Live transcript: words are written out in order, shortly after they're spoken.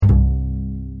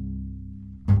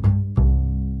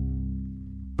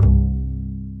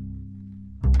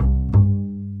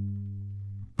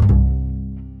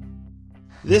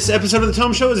This episode of The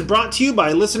Tome Show is brought to you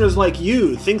by listeners like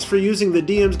you. Thanks for using the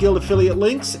DMs Guild affiliate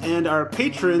links and our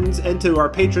patrons, and to our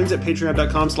patrons at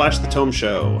patreon.com/The Tome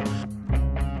Show.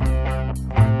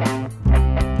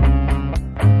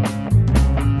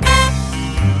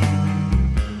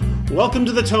 Welcome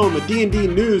to The Tome, a D&D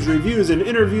news, reviews, and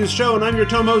interviews show, and I'm your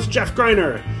Tome host, Jeff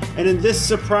Greiner. And in this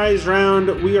surprise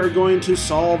round, we are going to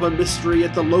solve a mystery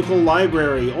at the local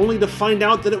library, only to find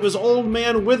out that it was Old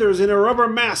Man Withers in a rubber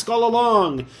mask all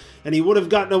along. And he would have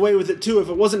gotten away with it too if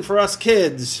it wasn't for us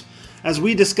kids, as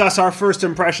we discuss our first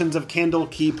impressions of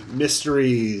Candlekeep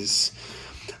Mysteries.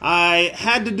 I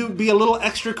had to be a little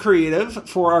extra creative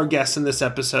for our guests in this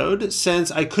episode,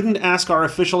 since I couldn't ask our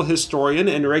official historian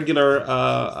and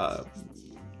regular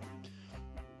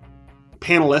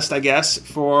panelist, I guess,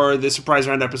 for the surprise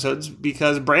round episodes,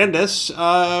 because Brandis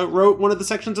wrote one of the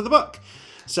sections of the book.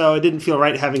 So it didn't feel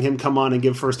right having him come on and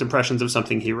give first impressions of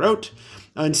something he wrote.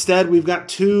 Instead, we've got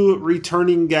two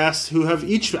returning guests who have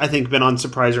each, I think, been on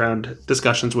surprise round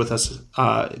discussions with us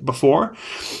before.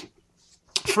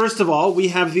 First of all, we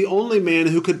have the only man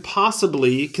who could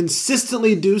possibly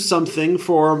consistently do something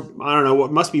for, I don't know,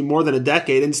 what must be more than a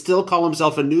decade and still call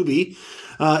himself a newbie.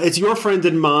 It's your friend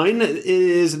and mine. It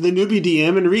is the newbie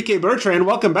DM, Enrique Bertrand.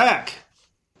 Welcome back.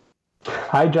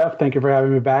 Hi, Jeff. Thank you for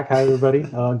having me back. Hi, everybody.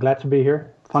 Glad to be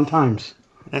here. Fun times.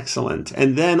 Excellent.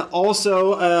 And then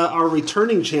also our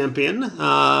returning champion.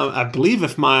 I believe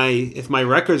if my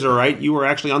records are right, you were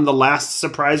actually on the last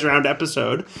surprise round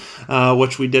episode,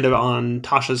 which we did on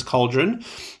Tasha's Cauldron.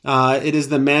 It is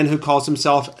the man who calls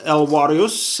himself El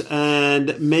Warrios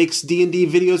and makes D&D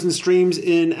videos and streams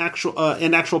in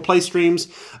actual play streams,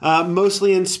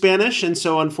 mostly in Spanish. And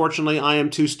so, unfortunately, I am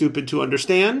too stupid to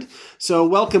understand. So,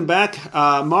 welcome back,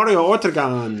 Mario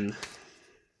Ortegan.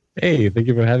 Hey, thank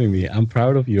you for having me. I'm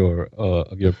proud of your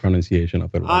pronunciation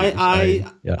of it. I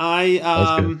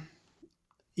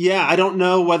don't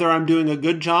know whether I'm doing a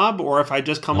good job or if I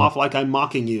just come off like I'm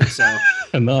mocking you. So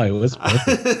no, it was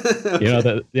perfect.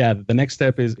 Okay. The next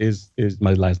step is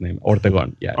my last name,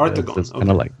 Ortegon. Yeah, Ortegon. That's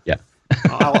kind of like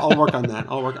I'll work on that.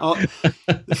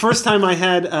 The first time I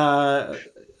had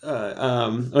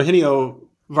Eugenio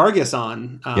Vargas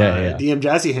on DM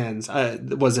Jazzy Hands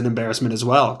was an embarrassment as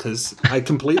well, because I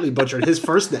completely butchered his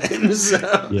first name.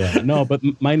 So. Yeah, no, but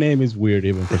my name is weird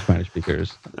even for Spanish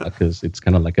speakers, because it's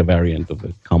kind of like a variant of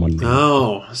the common name.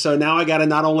 Oh, so now I got to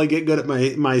not only get good at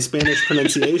my Spanish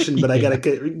pronunciation, but I got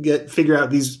to figure out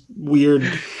these weird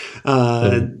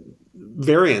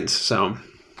variants. So,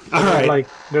 all right.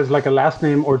 There's like a last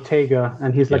name Ortega,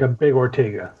 and he's like a big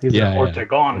Ortega. He's like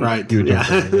Ortegon. Right.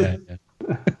 Yeah.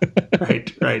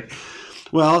 Right.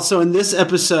 Well, so in this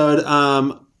episode,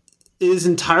 it is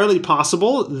entirely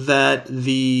possible that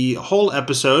the whole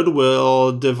episode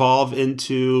will devolve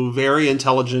into very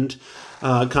intelligent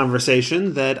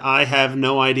conversation that I have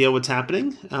no idea what's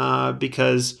happening,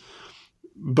 because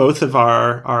both of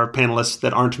our panelists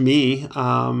that aren't me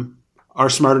are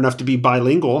smart enough to be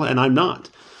bilingual, and I'm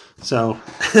not. So...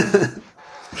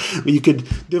 You could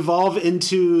devolve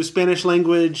into Spanish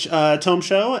language Tome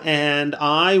Show, and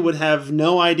I would have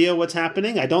no idea what's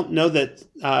happening. I don't know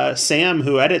that Sam,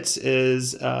 who edits,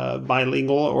 is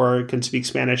bilingual or can speak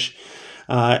Spanish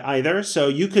either. So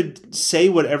you could say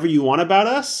whatever you want about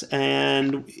us,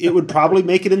 and it would probably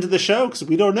make it into the show, because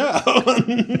we don't know.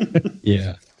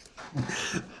 Yeah.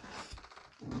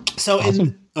 So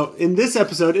awesome. In this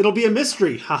episode, it'll be a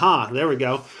mystery. Haha, there we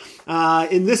go.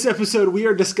 In this episode, we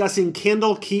are discussing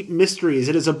Candlekeep Mysteries.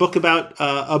 It is a book about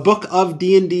a book of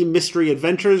D&D mystery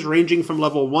adventures ranging from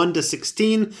level 1 to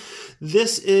 16.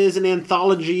 This is an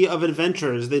anthology of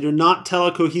adventures. They do not tell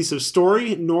a cohesive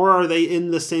story, nor are they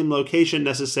in the same location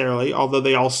necessarily, although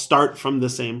they all start from the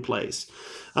same place.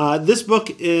 This book,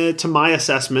 to my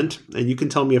assessment, and you can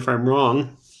tell me if I'm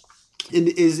wrong,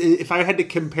 if I had to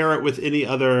compare it with any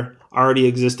other already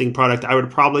existing product, I would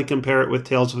probably compare it with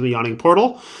Tales from the Yawning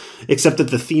Portal, except that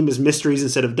the theme is mysteries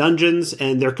instead of dungeons,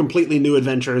 and they're completely new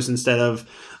adventures instead of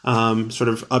sort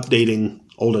of updating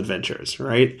old adventures,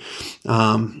 right?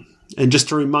 And just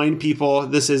to remind people,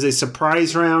 this is a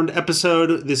surprise round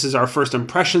episode. This is our first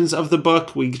impressions of the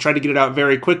book. We try to get it out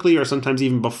very quickly, or sometimes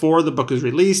even before the book is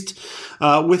released,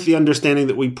 with the understanding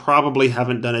that we probably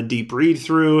haven't done a deep read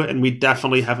through, and we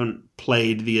definitely haven't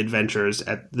played the adventures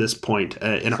at this point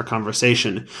in our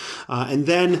conversation. And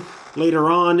then later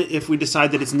on, if we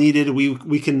decide that it's needed,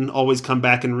 we can always come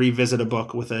back and revisit a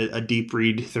book with a deep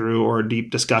read through or a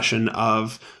deep discussion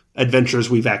of adventures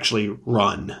we've actually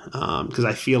run, because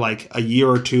I feel like a year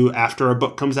or two after a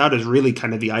book comes out is really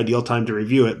kind of the ideal time to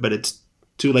review it, but it's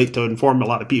too late to inform a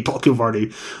lot of people who've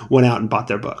already went out and bought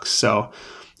their books. So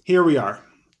here we are.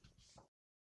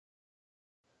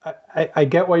 I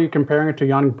get why you're comparing it to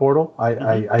Yawning Portal.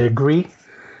 I agree,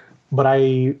 but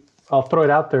I'll throw it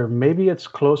out there. Maybe it's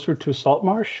closer to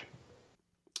Saltmarsh.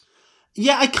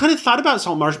 Yeah, I kind of thought about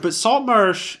Saltmarsh, but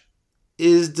Saltmarsh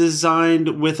is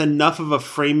designed with enough of a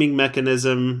framing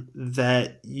mechanism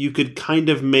that you could kind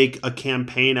of make a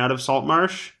campaign out of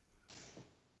Saltmarsh.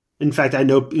 In fact, I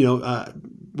know,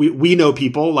 we know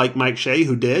people like Mike Shea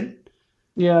who did.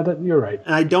 Yeah, you're right.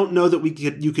 And I don't know that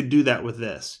you could do that with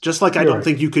this. Just like I don't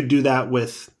think you could do that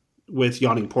with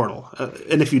Yawning Portal.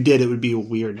 And if you did, it would be a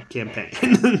weird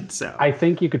campaign. So I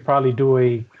think you could probably do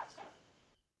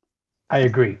I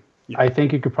agree. Yeah. I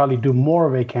think you could probably do more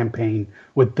of a campaign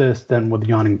with this than with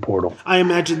Yawning Portal. I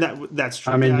imagine that's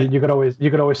true. I mean, you could always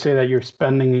say that you're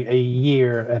spending a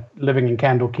year living in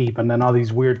Candlekeep, and then all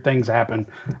these weird things happen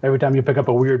every time you pick up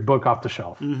a weird book off the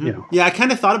shelf. Mm-hmm. Yeah, I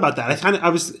kind of thought about that.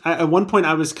 At one point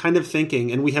I was kind of thinking,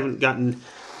 and we haven't gotten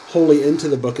wholly into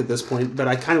the book at this point, but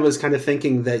I was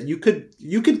thinking that you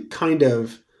could kind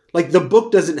of, like, the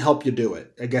book doesn't help you do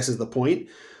it, I guess is the point.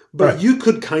 But you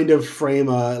could kind of frame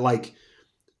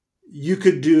you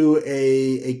could do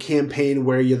a campaign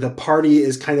where the party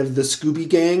is kind of the Scooby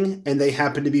Gang, and they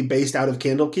happen to be based out of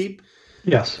Candlekeep.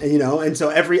 Yes. And, and so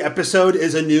every episode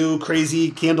is a new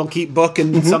crazy Candlekeep book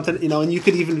and something, and you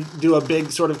could even do a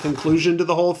big sort of conclusion to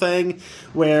the whole thing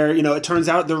where, it turns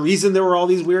out the reason there were all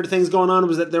these weird things going on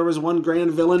was that there was one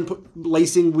grand villain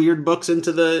lacing weird books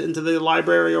into the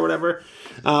library or whatever.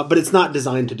 But it's not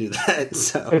designed to do that.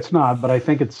 So it's not, but I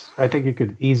think you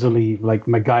could easily, like,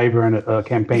 MacGyver and a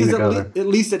campaign together. At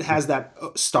least it has that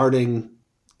starting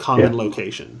common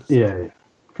location. Yeah,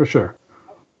 for sure.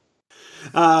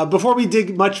 Before we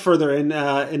dig much further in,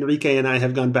 Enrique and I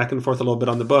have gone back and forth a little bit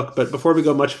on the book, but before we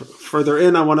go much further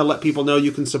in, I want to let people know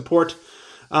you can support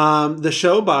the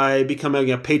show by becoming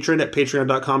a patron at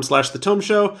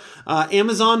patreon.com/thetomeshow.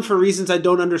 Amazon, for reasons I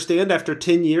don't understand, after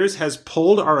 10 years has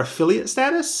pulled our affiliate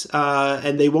status,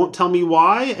 and they won't tell me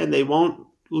why, and they won't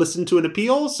listen to an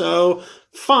appeal, so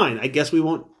fine. I guess we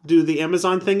won't do the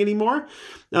Amazon thing anymore.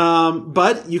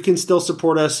 But you can still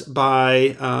support us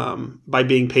by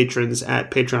being patrons at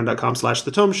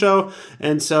patreon.com/thetomeshow.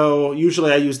 And so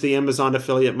usually I use the Amazon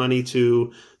affiliate money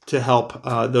to help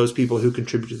those people who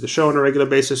contribute to the show on a regular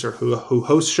basis or who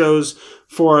host shows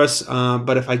for us.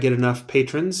 But if I get enough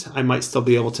patrons, I might still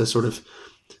be able to sort of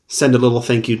send a little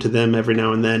thank you to them every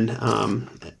now and then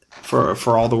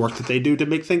for all the work that they do to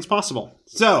make things possible.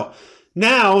 So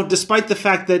now, despite the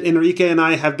fact that Enrique and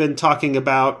I have been talking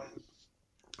about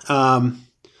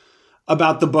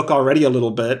the book already a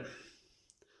little bit,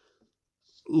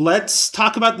 let's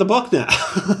talk about the book now,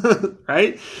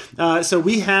 right? So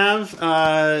we have,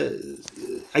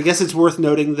 I guess it's worth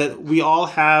noting that we all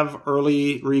have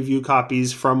early review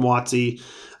copies from WotC,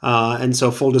 and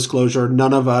so full disclosure,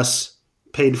 none of us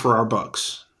paid for our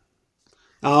books.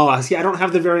 Oh, see, I don't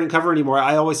have the variant cover anymore.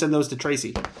 I always send those to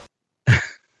Tracy.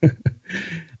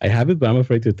 I have it, but I'm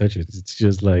afraid to touch it. It's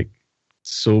just like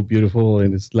so beautiful,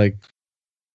 and it's like,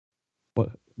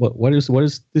 what is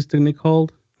this technique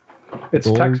called? It's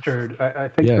gold? Textured. I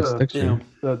think it's textured.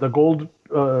 The gold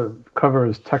cover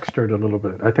is textured a little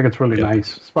bit. I think it's really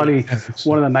nice. It's probably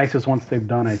one of the nicest ones they've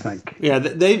done, I think. Yeah,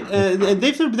 there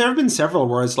have been several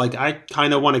where it's like, I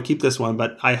kind of want to keep this one,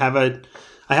 but I have a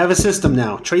system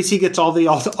now. Tracy gets all the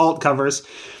alt covers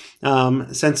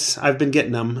since I've been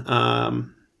getting them,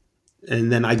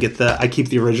 and then I keep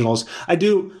the originals.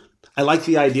 I like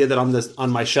the idea that on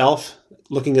my shelf,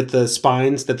 looking at the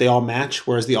spines, that they all match,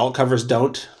 whereas the alt covers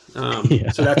don't.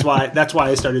 So that's why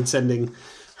I started sending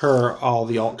her all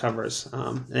the alt covers,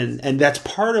 and that's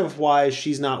part of why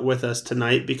she's not with us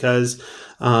tonight, because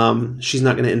she's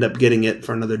not going to end up getting it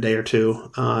for another day or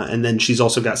two, and then she's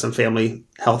also got some family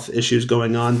health issues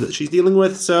going on that she's dealing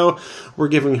with, so we're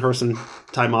giving her some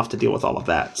time off to deal with all of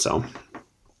that. So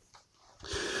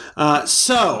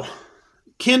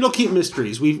Candlekeep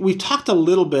Mysteries. We've talked a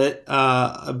little bit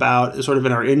about, sort of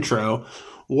in our intro,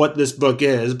 what this book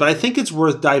is, but I think it's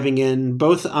worth diving in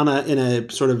both in a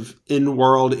sort of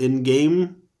in-world,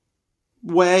 in-game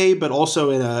way, but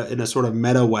also in a sort of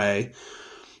meta way.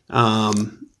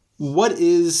 What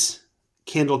is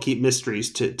Candlekeep Mysteries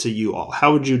to you all?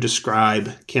 How would you describe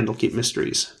Candlekeep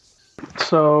Mysteries?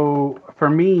 So for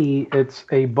me, it's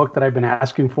a book that I've been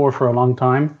asking for a long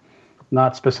time.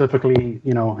 Not specifically,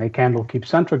 a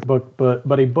Candlekeep-centric book,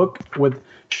 but a book with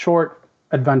short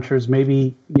adventures.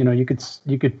 Maybe you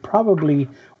could probably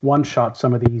one-shot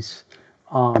some of these,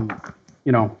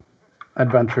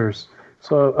 adventures.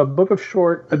 So a book of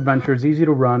short adventures, easy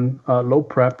to run, low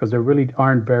prep, because there really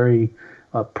aren't very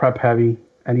prep heavy,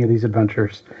 any of these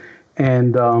adventures,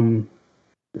 and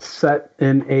set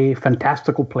in a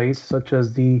fantastical place, such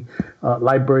as the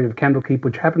Library of Candlekeep,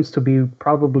 which happens to be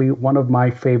probably one of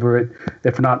my favorite,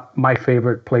 if not my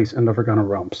favorite place in the Forgotten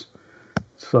Realms.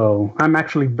 So I'm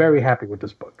actually very happy with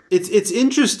this book. It's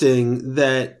interesting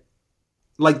that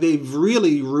like they've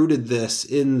really rooted this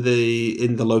in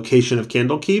the location of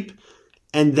Candlekeep,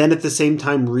 and then at the same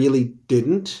time really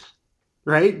didn't,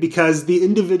 right? Because the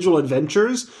individual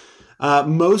adventures,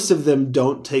 most of them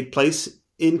don't take place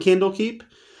in Candlekeep.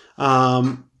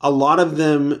 A lot of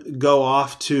them go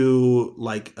off to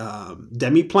like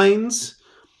demiplanes,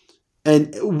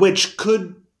 and which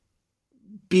could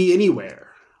be anywhere.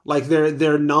 Like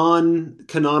they're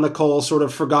non-canonical, sort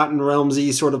of Forgotten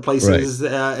Realmsy sort of places,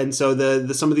 right. And so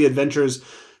the some of the adventures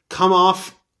come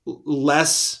off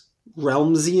less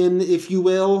Realmsian, if you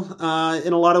will,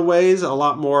 in a lot of ways, a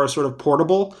lot more sort of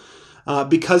portable,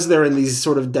 because they're in these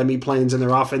sort of demiplanes and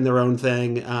they're off in their own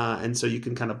thing, and so you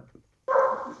can kind of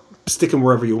stick them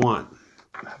wherever you want.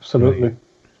 Absolutely.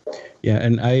 Yeah,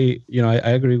 and I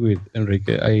agree with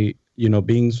Enrique.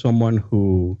 Being someone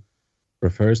who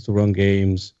prefers to run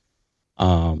games,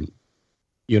 on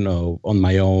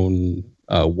my own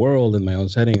world and my own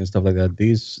setting and stuff like that.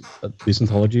 These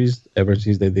anthologies, ever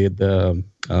since they did the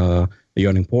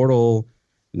Yawning Portal,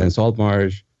 and then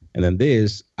Saltmarsh, and then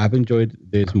this, I've enjoyed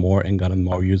this more and gotten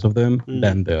more use of them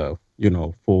than the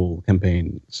full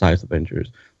campaign size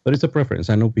adventures. But it's a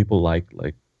preference. I know people like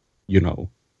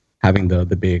having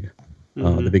the big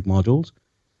the big modules,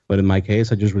 but in my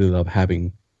case, I just really love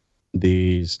having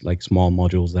these like small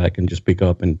modules that I can just pick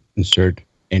up and insert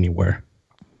anywhere.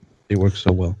 They work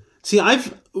so well. See,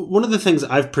 one of the things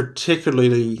I've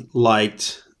particularly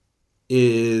liked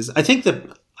is I think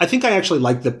I actually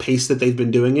like the pace that they've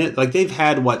been doing it. Like they've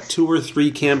had 2 or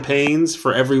 3 campaigns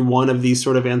for every one of these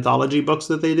sort of anthology books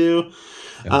that they do.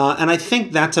 Yeah. And I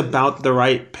think that's about the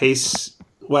right pace.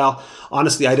 Well,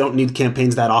 honestly, I don't need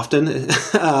campaigns that often,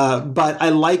 but I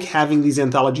like having these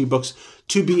anthology books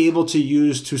to be able to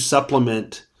use to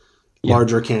supplement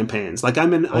larger campaigns. Like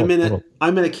I'm in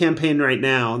a campaign right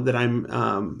now that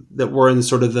that we're in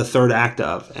sort of the third act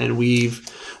of, and we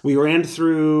ran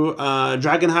through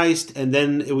Dragon Heist, and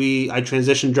then I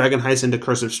transitioned Dragon Heist into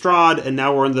Curse of Strahd, and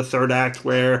now we're in the third act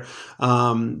where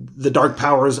the dark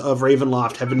powers of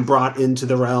Ravenloft have been brought into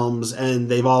the realms, and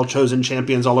they've all chosen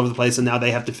champions all over the place, and now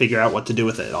they have to figure out what to do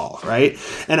with it all, right?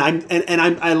 And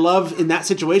I love in that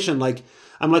situation, like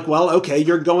I'm like, well, okay,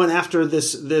 you're going after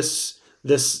this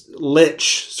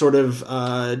lich sort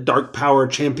of dark power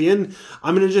champion.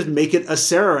 I'm going to just make it a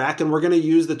Sararak, and we're going to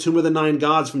use the Tomb of the Nine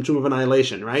Gods from Tomb of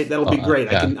Annihilation, right? That'll be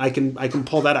great. Yeah. I can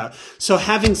pull that out. So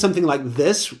having something like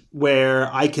this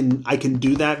where I can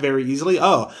do that very easily.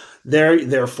 Oh, they're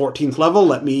 14th level.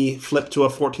 Let me flip to a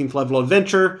 14th level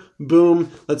adventure.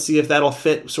 Boom. Let's see if that'll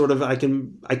fit. Sort of I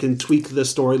can tweak the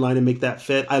storyline and make that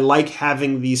fit. I like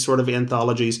having these sort of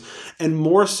anthologies, and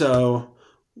more so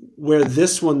where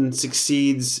this one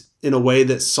succeeds in a way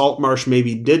that Saltmarsh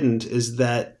maybe didn't, is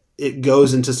that it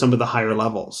goes into some of the higher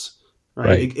levels,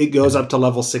 right? It goes up to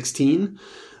level 16.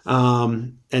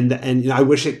 And I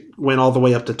wish it went all the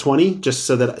way up to 20, just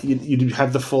so that you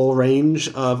have the full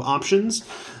range of options.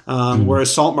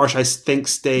 Whereas Saltmarsh, I think,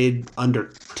 stayed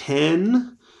under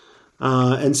 10.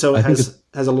 And so it has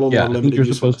a little more limited. I think you're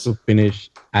supposed to finish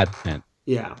at 10.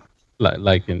 Yeah.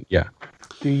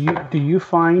 Do you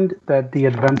find that the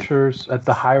adventures at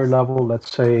the higher level,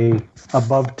 let's say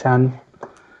above 10,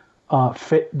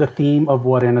 fit the theme of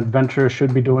what an adventure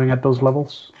should be doing at those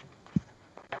levels?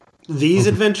 These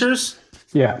adventures?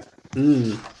 Yeah.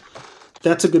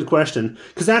 That's a good question.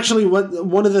 Because actually,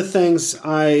 one of the things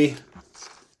I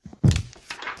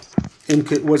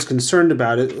was concerned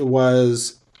about it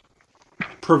was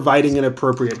providing an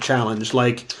appropriate challenge.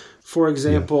 Like, for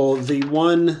example, the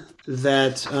one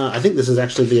that I think this is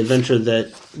actually the adventure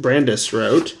that Brandis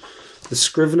wrote, the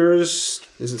Scrivener's.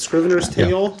 Is it Scrivener's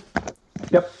Tale?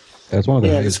 Yep. That's one of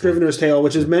them. Yeah, the Scrivener's Tale,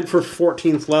 which is meant for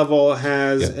 14th level,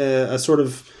 has a sort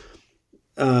of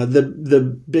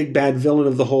the big bad villain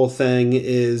of the whole thing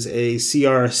is a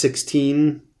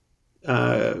CR16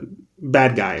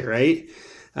 bad guy, right?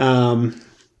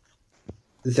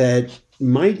 That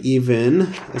might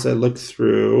even, as I look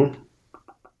through.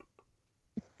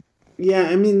 Yeah,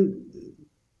 I mean,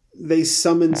 they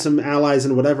summon some allies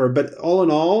and whatever, but all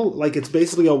in all, like, it's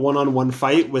basically a one-on-one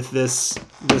fight with this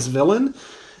villain.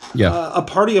 Yeah. A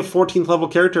party of 14th level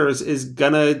characters is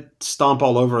gonna stomp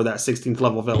all over that 16th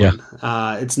level villain.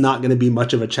 Yeah. It's not gonna be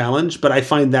much of a challenge, but I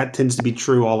find that tends to be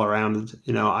true all around.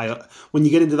 When you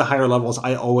get into the higher levels,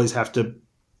 I always have to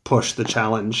push the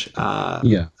challenge.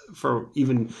 Yeah. For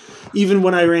even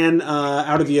when I ran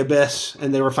out of the abyss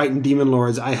and they were fighting demon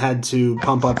lords, I had to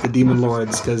pump up the demon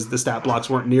lords because the stat blocks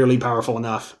weren't nearly powerful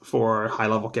enough for high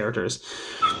level characters.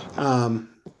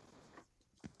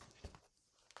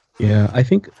 Yeah, I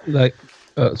think like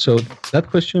so that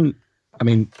question. I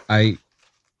mean, I'd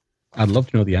love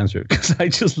to know the answer because I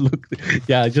just looked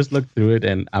through it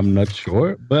and I'm not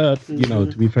sure. But you know,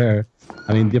 to be fair,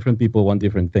 I mean, different people want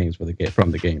different things for the game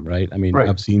from the game, right? I mean,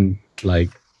 I've seen like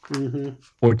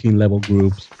 14 level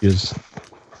groups just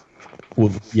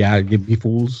would be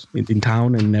fools in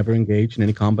town and never engage in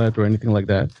any combat or anything like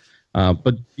that.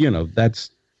 But you know,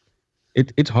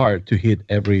 it's hard to hit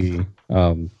every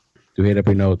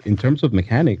note in terms of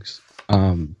mechanics.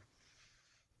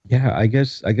 I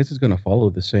guess it's gonna follow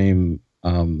the same.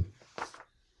 And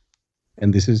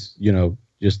this is, you know,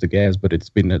 just a guess, but it's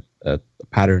been a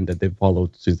pattern that they've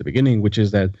followed since the beginning, which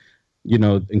is that, you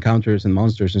know, encounters and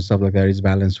monsters and stuff like that is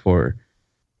balanced for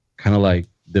kind of like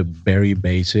the very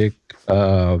basic,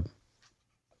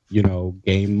 you know,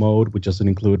 game mode, which doesn't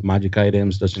include magic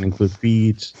items, doesn't include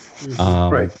feats.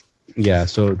 Right. Yeah.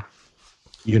 So,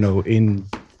 you know, in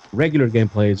regular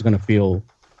gameplay, it's going to feel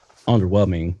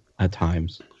underwhelming at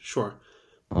times. Sure.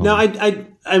 No,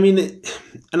 I mean,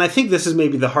 and I think this is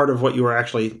maybe the heart of what you were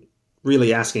actually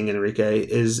really asking, Enrique,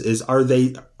 is are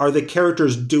the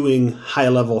characters doing high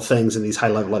level things in these high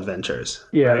level adventures?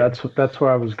 Yeah, right? that's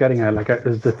where I was getting at. Like,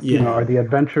 you know, are the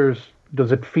adventures?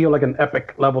 Does it feel like an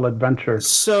epic level adventure?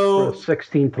 So, or a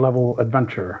 16th level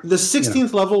adventure. The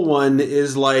 16th level one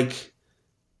is like,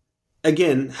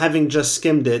 again, having just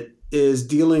skimmed it, is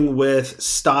dealing with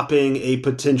stopping a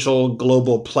potential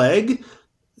global plague.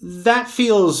 That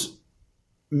feels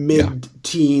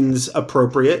mid-teens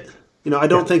appropriate. You know, I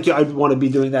don't think I'd want to be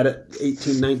doing that at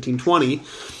 18, 19, 20.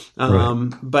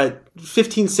 But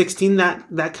 15, 16,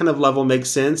 that kind of level makes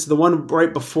sense. The one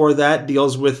right before that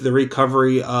deals with the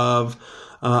recovery of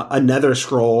a nether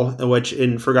scroll, which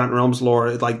in Forgotten Realms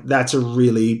lore, like that's a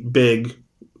really big,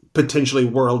 potentially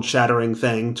world-shattering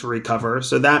thing to recover.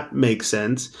 So that makes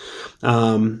sense.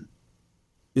 You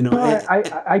know,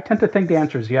 I tend to think the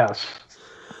answer is yes.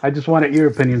 I just wanted your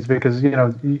opinions because, you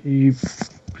know, you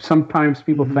sometimes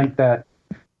people think that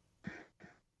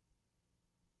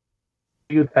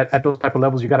you at those type of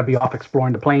levels, you got to be off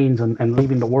exploring the planes and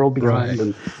leaving the world behind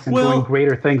and doing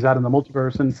greater things out in the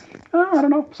multiverse. And I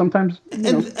don't know. Sometimes,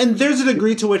 and there's a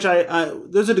degree to which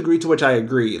I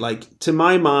agree. Like, to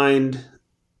my mind,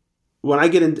 when I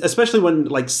get in, especially when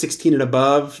like 16 and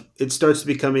above, it starts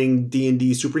becoming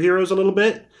D&D superheroes a little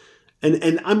bit.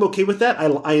 And I'm okay with that.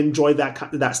 I enjoy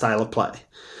that style of play.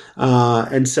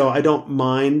 And so I don't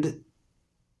mind.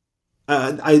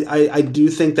 I do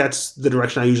think that's the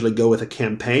direction I usually go with a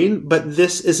campaign, but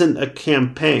this isn't a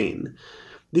campaign.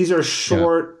 These are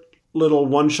short little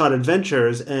one-shot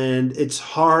adventures, and it's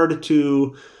hard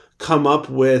to come up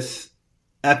with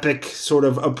epic sort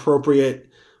of appropriate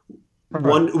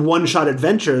one-shot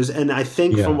adventures. And I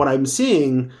think from what I'm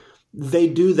seeing, they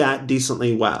do that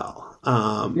decently well.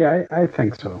 I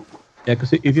think so. Yeah,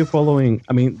 because if you're following,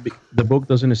 I mean, the book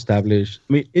doesn't establish,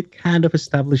 I mean, it kind of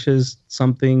establishes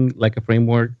something like a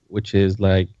framework, which is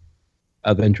like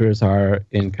adventurers are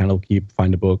in Candlekeep,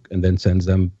 find a book, and then sends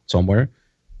them somewhere.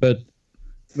 But,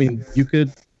 I mean, you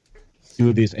could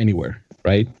do this anywhere,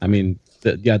 right? I mean,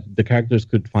 the characters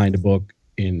could find a book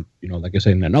in, you know, like I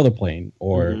said, in another plane,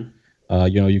 or,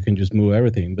 you know, you can just move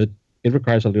everything. But it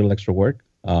requires a little extra work.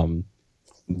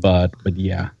 But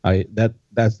yeah,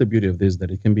 that's the beauty of this, that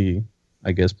it can be,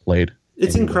 I guess, played.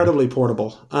 It's incredibly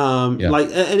portable. Like,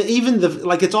 and even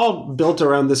it's all built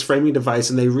around this framing device,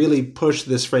 and they really push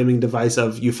this framing device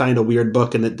of you find a weird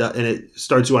book and it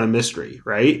starts you on a mystery,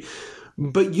 right?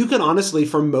 But you can honestly,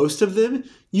 for most of them,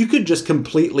 you could just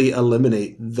completely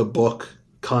eliminate the book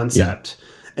concept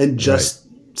and just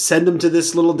send them to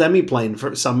this little demi-plane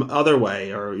for some other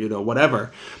way, or, you know,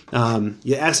 whatever.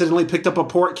 You accidentally picked up a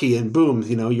port key and boom,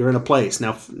 you know, you're in a place.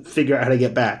 Now figure out how to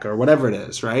get back, or whatever it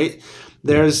is, right?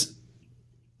 There's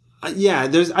I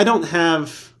don't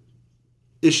have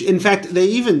issue. In fact, they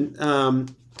even,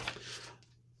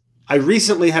 I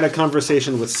recently had a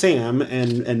conversation with Sam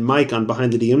and Mike on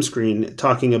Behind the DM Screen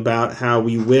talking about how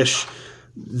we wish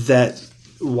that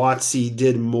WotC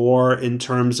did more in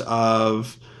terms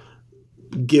of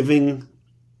giving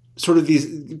sort of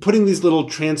putting these little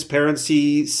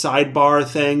transparency sidebar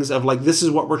things of like, this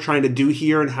is what we're trying to do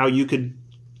here and how you could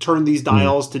turn these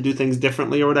dials to do things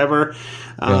differently or whatever.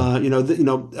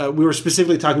 We were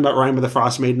specifically talking about Rime of the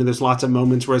Frost Maiden, and there's lots of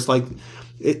moments where it's like,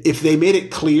 if they made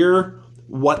it clear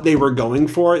what they were going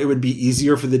for, it would be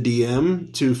easier for the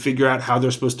DM to figure out how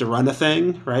they're supposed to run a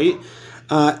thing, right?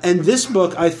 And this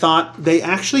book, I thought they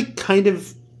actually kind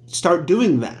of start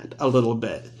doing that a little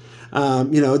bit.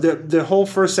 The whole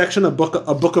first section, a book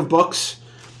of books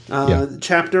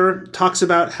chapter, talks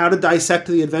about how to dissect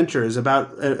the adventures,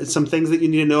 about some things that you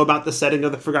need to know about the setting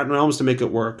of the Forgotten Realms to make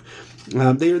it work.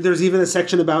 There's even a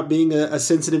section about being a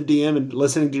sensitive DM and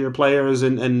listening to your players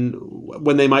and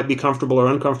when they might be comfortable or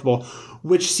uncomfortable,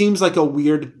 which seems like a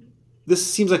weird. This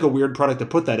seems like a weird product to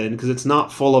put that in because it's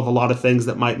not full of a lot of things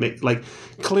that might make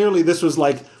clearly this was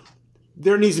like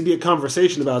there needs to be a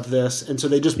conversation about this, and so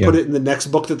they just put it in the next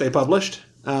book that they published.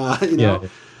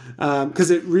 Because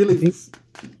it really.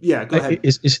 Go ahead.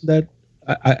 Is that?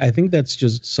 I think that's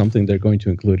just something they're going to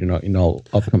include in all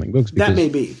upcoming books. Because, that may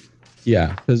be.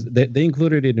 Yeah, because they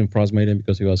included it in Frostmaiden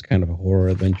because it was kind of a horror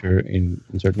adventure in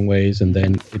certain ways, and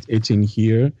then it's in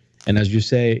here. And as you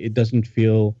say, it doesn't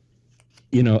feel,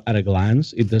 at a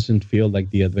glance, it doesn't feel like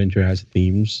the adventure has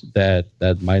themes that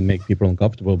might make people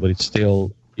uncomfortable, but it's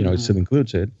still, it still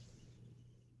includes it.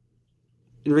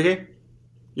 Enrique,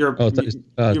 you're muted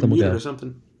or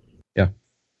something. Yeah.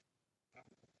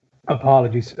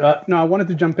 Apologies. No, I wanted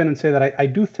to jump in and say that I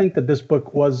do think that this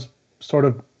book was sort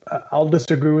of. I'll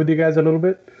disagree with you guys a little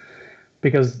bit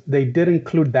because they did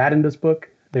include that in this book.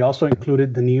 They also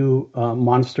included the new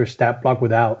monster stat block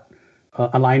without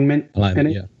alignment in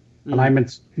it. Yeah.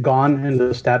 Alignment's gone in the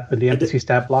NPC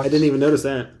stat blocks. I didn't even notice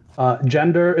that.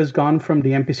 Gender is gone from the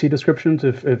NPC descriptions.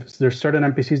 If there's certain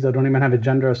NPCs that don't even have a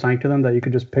gender assigned to them, that you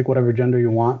could just pick whatever gender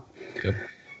you want. Yep.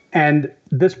 And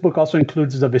this book also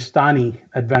includes the Vistani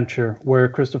adventure, where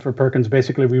Christopher Perkins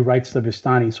basically rewrites the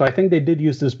Vistani. So I think they did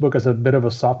use this book as a bit of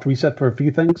a soft reset for a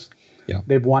few things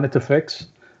they've wanted to fix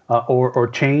or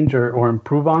change or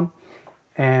improve on,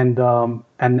 and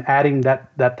adding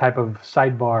that type of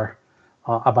sidebar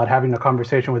about having a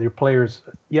conversation with your players.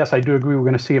 Yes, I do agree. We're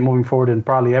going to see it moving forward in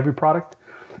probably every product,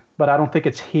 but I don't think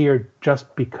it's here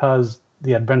just because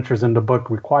the adventures in the book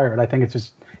require it. I think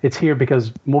it's here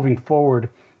because moving forward,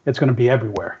 it's going to be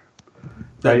everywhere.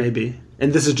 That may be,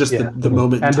 and this is just the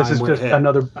moment. And in time this is where just it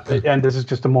hit. and this is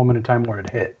just a moment in time where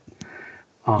it hit.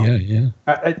 And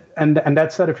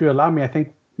that said, if you allow me, I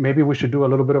think maybe we should do a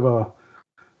little bit of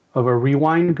a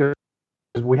rewind because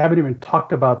we haven't even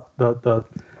talked about the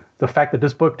fact that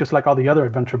this book, just like all the other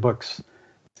adventure books,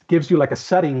 gives you like a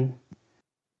setting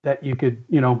that you could,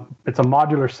 it's a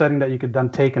modular setting that you could then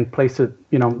take and place it.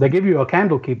 They give you a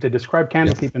Candlekeep. They describe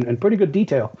Candlekeep in pretty good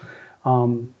detail.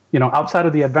 Outside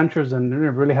of the adventures, and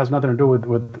it really has nothing to do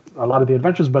with a lot of the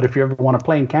adventures, but if you ever want to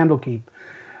play in Candlekeep,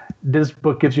 this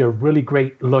book gives you a really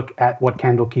great look at what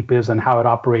Candlekeep is and how it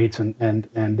operates, and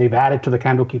they've added to the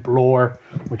Candlekeep lore,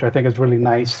 which I think is really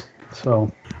nice.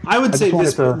 So I would say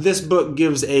this book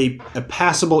gives a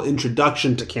passable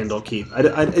introduction to Candlekeep.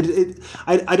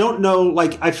 I don't know,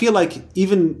 I feel like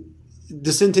even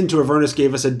Descent into Avernus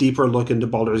gave us a deeper look into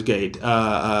Baldur's Gate.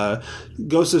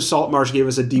 Ghosts of Saltmarsh gave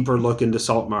us a deeper look into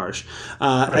Saltmarsh.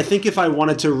 I think if I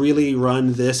wanted to really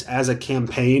run this as a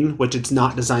campaign, which it's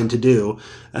not designed to do,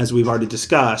 as we've already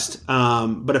discussed,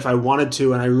 but if I wanted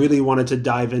to and I really wanted to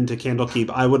dive into Candlekeep,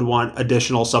 I would want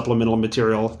additional supplemental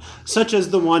material, such as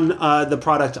the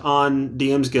product on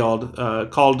DM's Guild I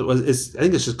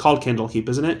think it's just called Candlekeep,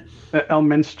 isn't it?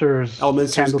 Elminster's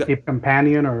Candlekeep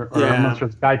Companion or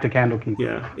Elminster's Guide to Candlekeep.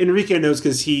 Yeah, Enrique knows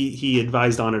because he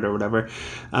advised on it or whatever.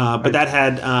 But that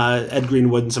had Ed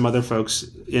Greenwood and some other folks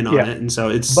in on it, and so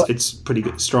it's pretty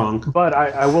good, strong. But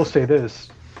I will say this: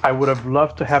 I would have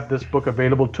loved to have this book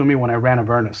available to me when I ran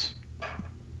Avernus.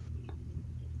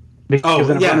 Because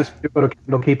in Avernus, you go to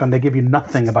Candlekeep and they give you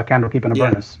nothing about Candlekeep and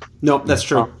Avernus. No, that's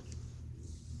true.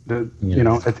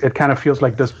 It kind of feels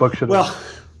like this book should. Well.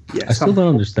 Yeah, I still don't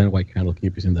understand why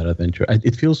Candlekeep is in that adventure.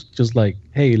 It feels just like,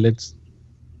 hey, let's,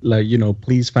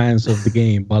 please fans of the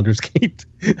game, Baldur's Gate.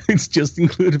 It's just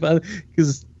included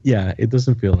because it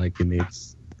doesn't feel like it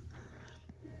needs.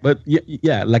 But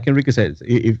yeah, like Enrique says,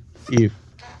 if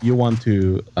you want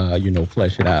to,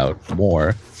 flesh it out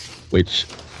more, which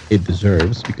it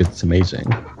deserves because it's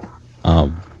amazing.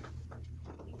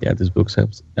 This book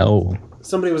helps. Oh,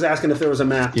 somebody was asking if there was a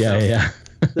map. Yeah.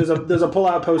 There's a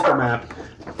pull-out poster map,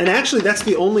 and actually that's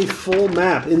the only full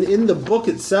map in the book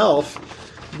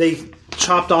itself. They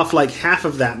chopped off like half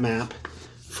of that map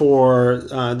for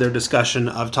their discussion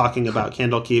of talking about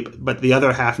Candlekeep, but the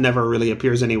other half never really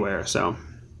appears anywhere. So,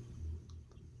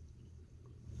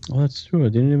 that's true. I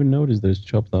didn't even notice that it's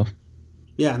chopped off.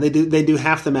 Yeah, they do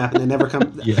half the map and they never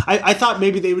come. I thought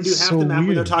maybe they would do half the map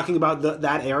when they're talking about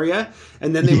that area,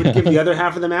 and then they would give the other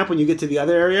half of the map when you get to the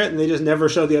other area, and they just never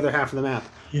show the other half of the map.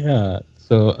 Yeah,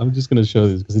 So I'm just gonna show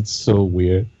this because it's so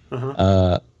weird.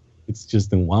 It's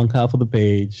just in one half of the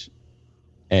page,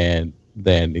 and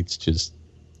then it's just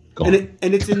gone.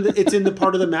 And it's in the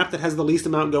part of the map that has the least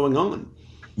amount going on.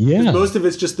 Yeah, most of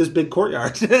it's just this big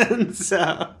courtyard. And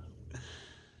so,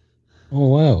 oh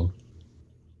wow.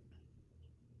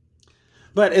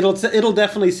 But it'll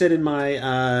definitely sit in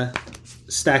my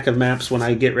stack of maps when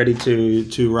I get ready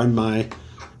to run my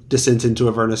Descent into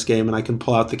Avernus game, and I can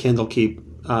pull out the Candlekeep,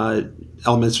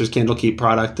 Elminster's Candlekeep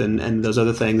product, and those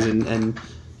other things, and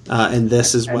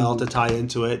this as well to tie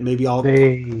into it. Maybe I'll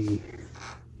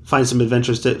find some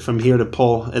adventures from here to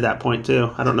pull at that point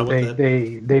too. I don't know what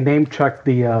they name check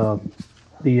the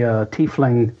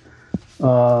tiefling,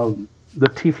 the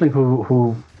tiefling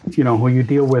who you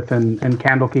deal with in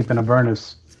Candlekeep and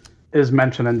Avernus is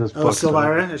mentioned in this book. Oh,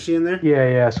 Silvira, is she in there?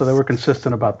 Yeah. So they were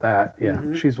consistent about that.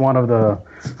 Yeah, she's one of the.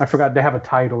 I forgot they have a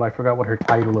title. I forgot what her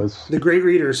title is. The Great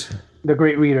Readers. The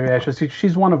Great Reader. Yeah,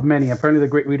 she's one of many. Apparently, the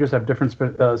Great Readers have different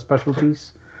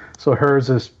specialties. So hers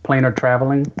is planar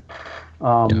traveling.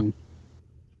 So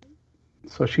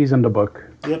she's in the book.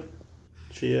 Yep,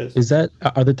 she is.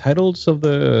 Are the titles of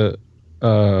the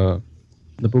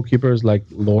bookkeepers like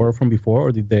lore from before,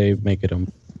 or did they make them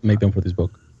for this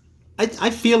book?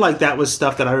 I feel like that was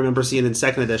stuff that I remember seeing in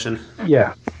second edition.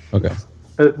 Yeah. Okay.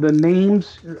 The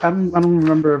names, I don't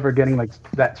remember ever getting like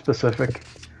that specific.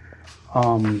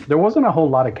 There wasn't a whole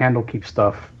lot of Candlekeep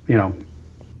stuff,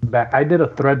 back. I did a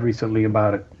thread recently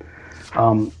about it.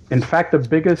 In fact, the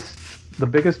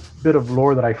biggest bit of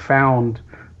lore that I found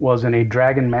was in a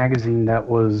Dragon magazine that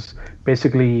was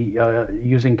basically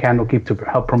using Candlekeep to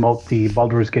help promote the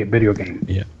Baldur's Gate video game.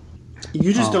 Yeah.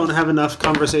 You just don't have enough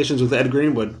conversations with Ed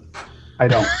Greenwood. I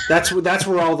don't. That's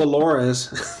where all the lore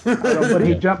is. But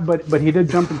he did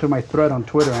jump into my thread on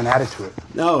Twitter and added to it.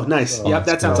 Oh, nice. So, yep,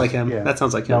 that sounds like him. Yeah, that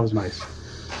sounds like him. That was nice.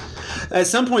 At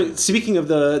some point, speaking of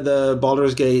the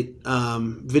Baldur's Gate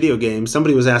video game,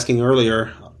 somebody was asking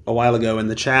earlier a while ago in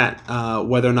the chat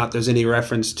whether or not there's any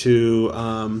reference to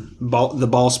the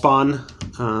Ballspawn.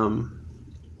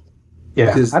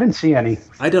 Yeah, I didn't see any.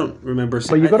 I don't remember.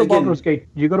 But you go to Baldur's Gate.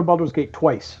 You go to Baldur's Gate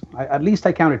twice. At least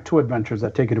I counted 2 adventures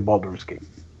that take you to Baldur's Gate.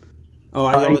 Oh,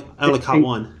 I only caught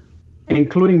one,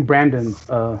 including Brandon.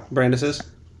 Brandis's.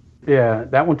 Yeah,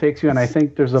 that one takes you, and I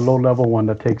think there's a low-level one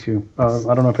that takes you. I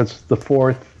don't know if it's the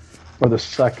 4th or the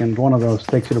 2nd. One of those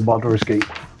takes you to Baldur's Gate.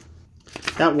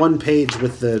 That one page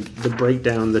with the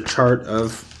breakdown, the chart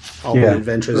of all the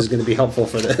adventures is going to be helpful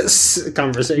for this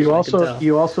conversation.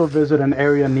 You also visit an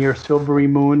area near Silvery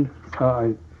Moon.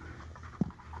 I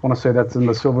want to say that's in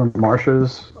the Silver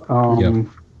Marshes.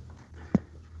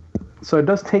 So it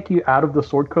does take you out of the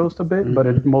Sword Coast a bit, but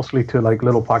it's mostly to like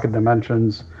little pocket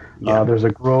dimensions. Yeah. There's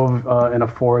a grove in a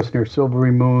forest near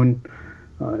Silvery Moon.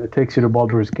 It takes you to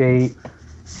Baldur's Gate.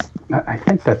 I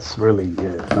think that's really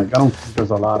it. Like, I don't think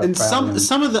there's a lot of. And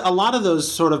a lot of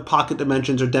those sort of pocket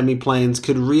dimensions or demiplanes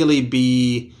could really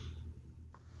be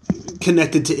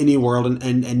connected to any world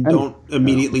and don't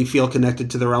immediately feel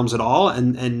connected to the realms at all,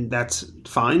 and that's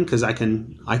fine because I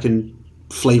can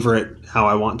flavor it how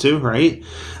I want to, right?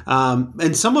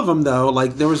 And some of them though,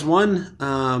 like there was one,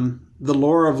 the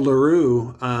lore of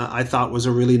Larue, I thought was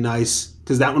a really nice,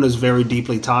 because that one is very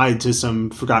deeply tied to some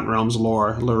Forgotten Realms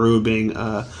lore. Larue being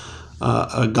a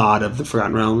god of the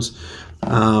Forgotten Realms.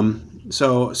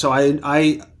 So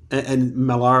I and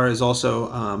Melar is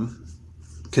also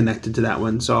connected to that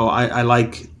one. So I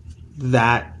like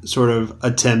that sort of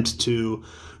attempt to,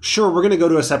 sure, we're going to go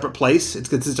to a separate place.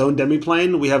 It's its own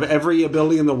demiplane. We have every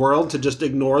ability in the world to just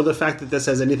ignore the fact that this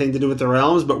has anything to do with the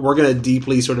realms, but we're going to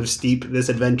deeply sort of steep this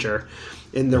adventure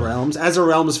in the realms. As a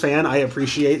Realms fan, I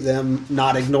appreciate them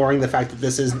not ignoring the fact that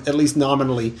this is at least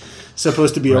nominally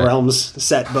supposed to be a Realms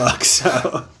set book.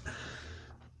 So,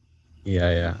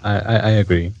 yeah, I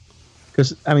agree.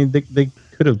 Because I mean, they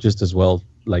could have just as well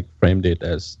like framed it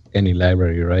as any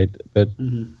library, right? But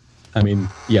I mean,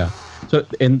 yeah. So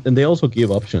and they also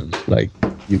give options, like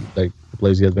you like to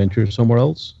place the adventure somewhere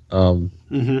else.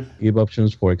 Give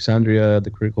options for Exandria,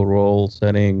 the Critical Role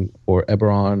setting, for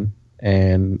Eberron,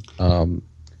 and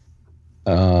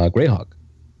Greyhawk.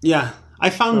 Yeah, I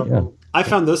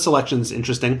found those selections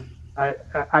interesting.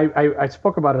 I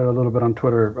spoke about it a little bit on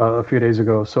Twitter a few days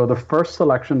ago. So the first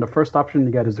option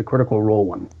you get is the Critical Role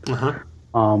one.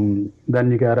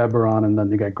 Then you get Eberron, and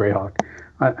then you get Greyhawk.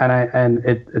 And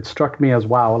it struck me as,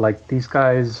 wow, like these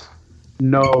guys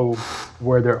know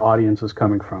where their audience is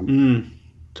coming from.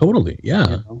 Totally, yeah.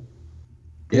 You know?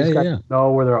 These guys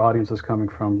know where their audience is coming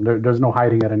from. There's no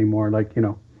hiding it anymore. Like,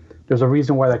 there's a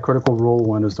reason why that Critical Role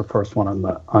one is the first one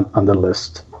on the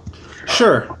list.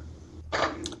 Sure.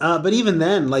 But even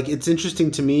then, like, it's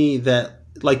interesting to me that,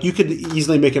 like, you could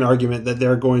easily make an argument that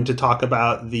they're going to talk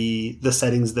about the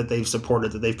settings that they've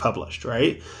supported, that they've published,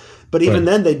 right? But even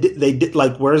then, they did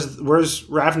like, where's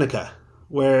Ravnica?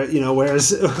 Where's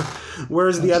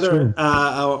the other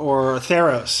or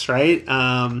Theros, right?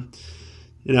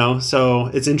 So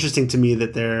it's interesting to me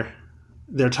that they're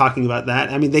talking about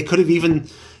that. I mean, they could have even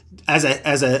as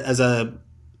a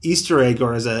Easter egg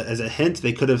or as a hint,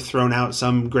 they could have thrown out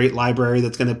some great library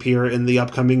that's going to appear in the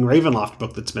upcoming Ravenloft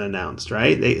book that's been announced,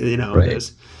 right?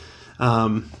 There's,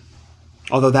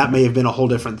 although that may have been a whole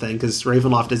different thing because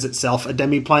Ravenloft is itself a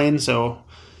demiplane. So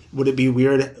would it be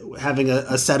weird having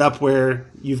a setup where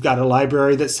you've got a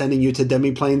library that's sending you to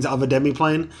demiplanes of a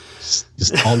demiplane?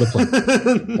 Just all the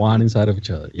planes, one inside of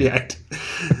each other. Yeah.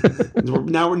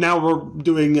 Now we're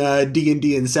doing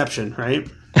D&D Inception, right?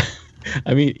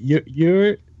 I mean,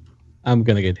 you're. I'm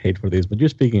gonna get hate for this, but you're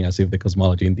speaking as if the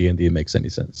cosmology in D&D makes any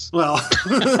sense. Well,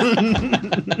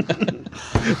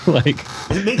 like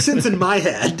it makes sense in my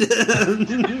head.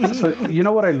 So, you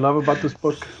know what I love about this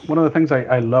book? One of the things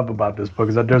I love about this book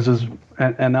is that there's this,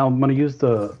 and I'm going to use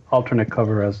the alternate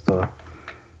cover as the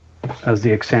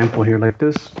example here. Like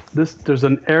this, there's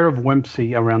an air of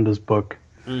whimsy around this book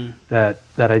that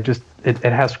I just it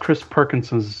has Chris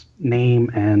Perkinson's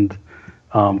name and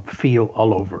feel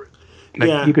all over it.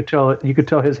 Like you could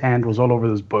tell his hand was all over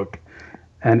this book,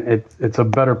 and it's a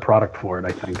better product for it,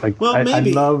 I think. Like, well,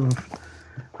 maybe.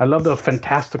 I love the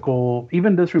fantastical.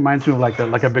 Even this reminds me of like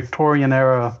a Victorian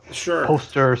era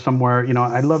poster somewhere.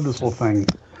 I love this whole thing.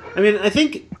 I mean, I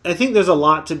think there's a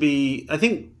lot to be. I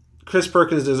think Chris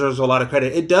Perkins deserves a lot of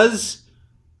credit. It does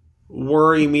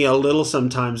worry me a little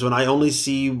sometimes when I only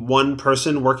see one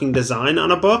person working design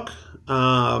on a book.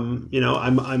 And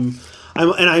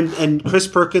Chris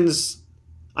Perkins,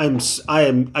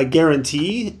 I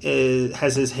guarantee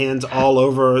has his hands all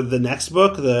over the next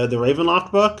book, the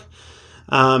Ravenloft book,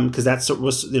 because that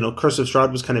was Curse of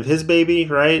Strahd was kind of his baby,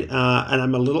 right? And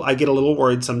I get a little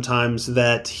worried sometimes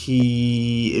that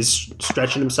he is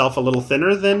stretching himself a little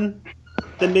thinner than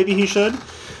maybe he should,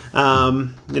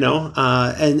 and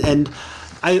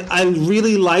I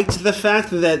really liked the fact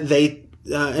that they.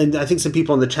 And I think some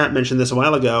people in the chat mentioned this a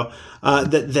while ago,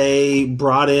 that they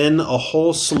brought in a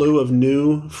whole slew of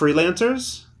new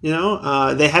freelancers.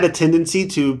 They had a tendency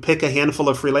to pick a handful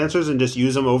of freelancers and just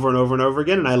use them over and over and over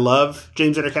again. And I love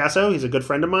James Introcaso. He's a good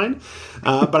friend of mine.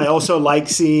 But I also like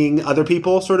seeing other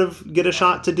people sort of get a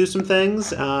shot to do some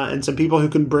things, and some people who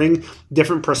can bring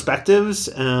different perspectives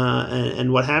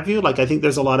and what have you. Like, I think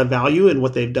there's a lot of value in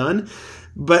what they've done.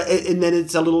 And then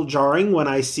it's a little jarring when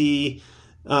I see...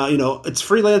 it's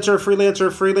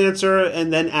freelancer,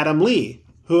 and then Adam Lee,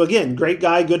 who, again, great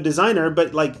guy, good designer,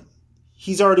 but like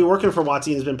he's already working for WotC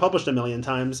and has been published a million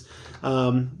times.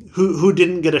 Who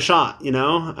didn't get a shot,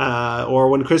 or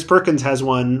when Chris Perkins has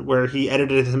one where he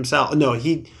edited it himself. No,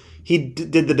 he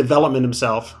did the development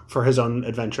himself for his own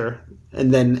adventure,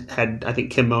 and then had, I think,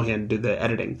 Kim Mohan do the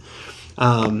editing.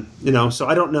 So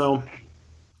I don't know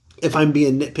if I'm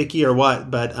being nitpicky or what,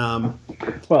 but on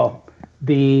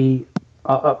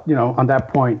that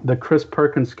point, the Chris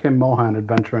Perkins Kim Mohan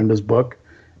adventure in this book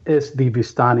is the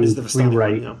Vistani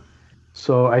rewrite. One, yeah.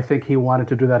 So I think he wanted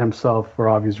to do that himself for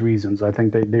obvious reasons. I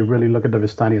think they really look at the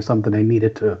Vistani as something they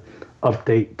needed to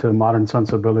update to modern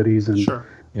sensibilities, and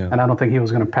and I don't think he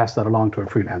was going to pass that along to a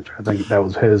freelancer. I think that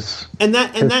was his.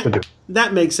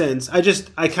 That makes sense.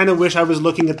 I kind of wish I was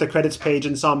looking at the credits page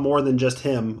and saw more than just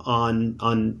him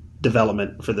on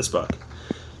development for this book.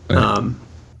 Right.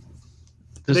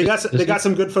 They got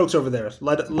some good folks over there.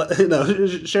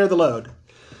 Share the load.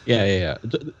 Yeah.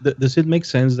 Does it make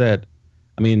sense that,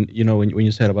 I mean, when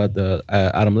you said about the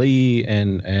Adam Lee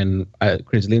and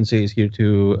Chris Lindsay is here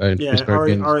too, Chris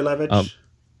Perkins, Ari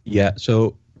Levitch.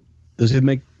 So does it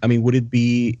make? I mean, would it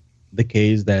be the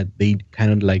case that they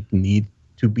kind of like need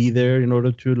to be there in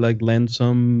order to like lend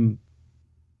some?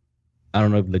 I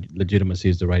don't know if legitimacy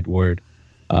is the right word.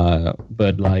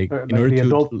 But like in order the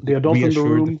adult in the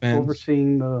room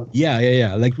overseeing the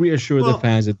like reassure the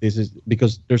fans that this is,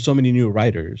 because there's so many new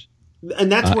writers,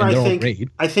 and that's where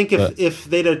I think if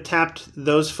they'd have tapped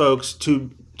those folks to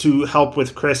help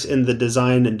with Chris in the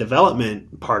design and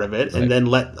development part of it, and then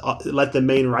let the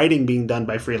main writing being done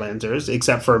by freelancers,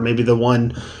 except for maybe the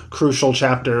one crucial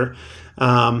chapter.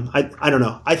 I don't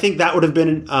know. I think that would have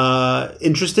been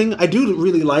interesting. I do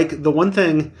really like the one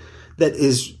thing that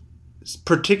is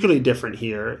particularly different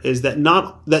here is that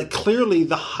clearly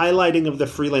the highlighting of the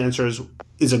freelancers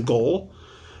is a goal,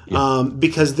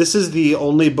 because this is the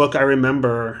only book I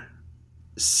remember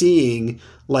seeing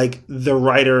like the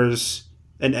writers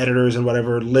and editors and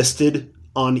whatever listed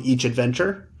on each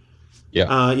adventure.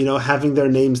 Yeah. Having their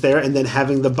names there and then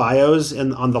having the bios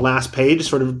on the last page,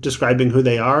 sort of describing who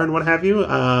they are and what have you.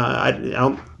 I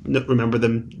don't remember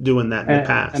them doing that in the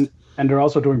past. And they're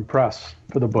also doing press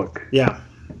for the book. Yeah.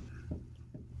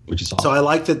 Which is awesome. So I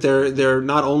like that they're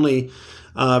not only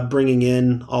bringing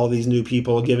in all these new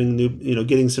people,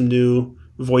 getting some new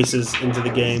voices into the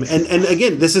game, and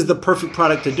again, this is the perfect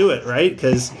product to do it, right?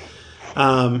 Because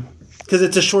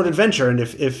it's a short adventure, and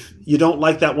if you don't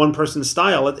like that one person's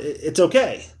style, it's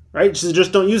okay, right? So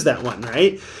just don't use that one,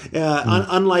 right?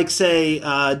 Unlike, say,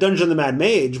 Dungeon of the Mad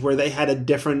Mage, where they had a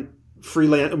different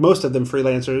most of them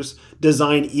freelancers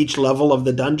design each level of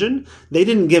the dungeon. They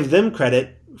didn't give them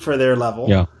credit for their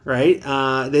level, right?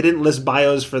 They didn't list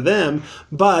bios for them,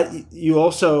 but you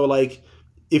also, like,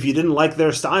 if you didn't like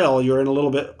their style, you're in a little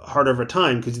bit harder of a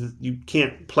time because you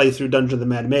can't play through Dungeon of the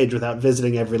Mad Mage without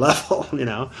visiting every level,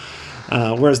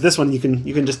 whereas this one you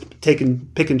can just pick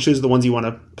and choose the ones you want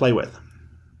to play with.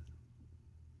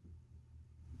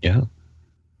 Yeah,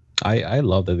 I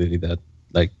love that they did that.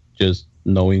 Like, just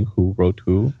knowing who wrote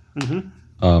who,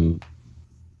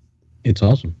 it's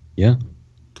awesome. Yeah.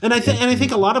 And I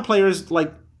think a lot of players,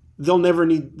 like, they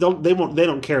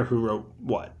don't care who wrote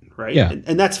what, right? Yeah.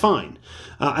 And that's fine.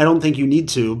 I don't think you need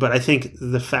to, but I think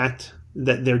the fact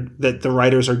that the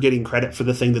writers are getting credit for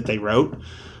the thing that they wrote,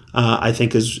 I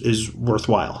think is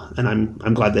worthwhile, and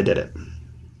I'm glad they did it.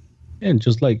 And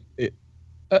just like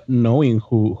knowing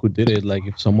who did it, like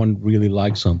if someone really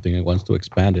likes something and wants to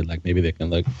expand it, like maybe they can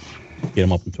like get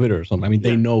them up on Twitter or something. I mean,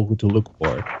 they know who to look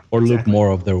for or look more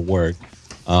of their work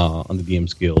on the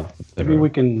DM's Guild.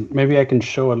 Maybe I can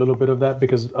show a little bit of that,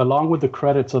 because along with the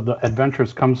credits of the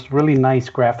adventures comes really nice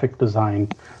graphic design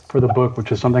for the book,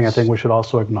 which is something I think we should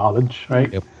also acknowledge,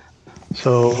 right? Yep.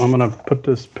 So I'm going to put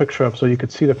this picture up so you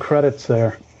could see the credits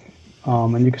there,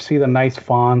 and you can see the nice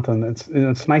font, and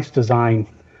it's nice design.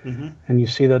 Mm-hmm. And you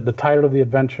see the title of the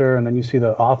adventure, and then you see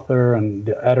the author and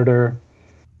the editor,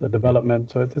 the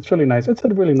development. So it's really nice. It's a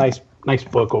really nice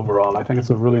book overall. I think it's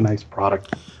a really nice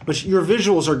product. But your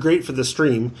visuals are great for the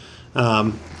stream.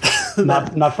 Not for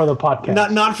the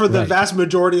podcast. Not for the vast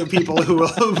majority of people who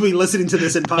will be listening to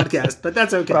this in podcast, but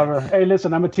that's okay. Robert, hey,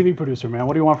 listen, I'm a TV producer, man.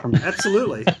 What do you want from me?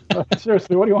 Absolutely.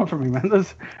 Seriously, what do you want from me, man?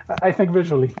 I think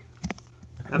visually.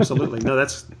 Absolutely. No,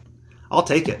 I'll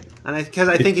take it. And I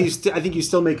think you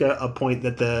still make a point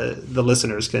that the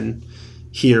listeners can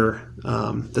hear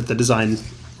that the design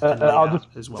I'll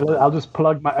just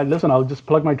plug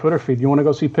my Twitter feed. You want to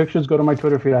go see pictures? Go to my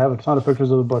Twitter feed. I have a ton of pictures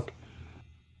of the book.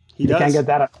 You can't get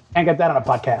that on a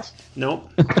podcast.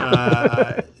 Nope.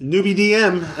 Newbie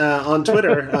DM on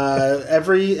Twitter.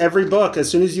 Every book,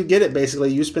 as soon as you get it,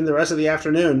 basically, you spend the rest of the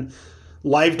afternoon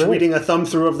live tweeting a thumb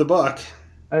through of the book.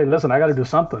 Hey, listen, I got to do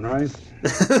something, right?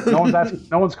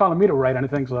 No one's calling me to write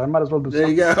anything, so I might as well do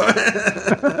something. There you go.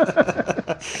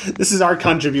 This is our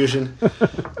contribution.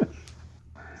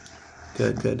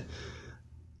 Good.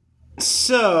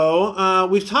 So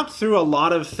we've talked through a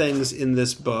lot of things in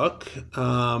this book,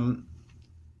 and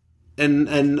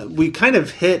we kind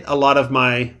of hit a lot of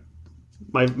my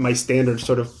standard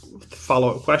sort of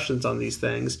follow-up questions on these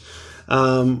things.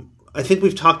 I think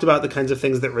we've talked about the kinds of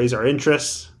things that raise our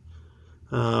interests,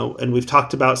 and we've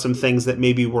talked about some things that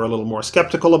maybe we're a little more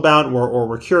skeptical about or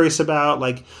we're curious about.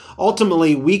 Like,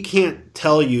 ultimately, we can't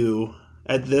tell you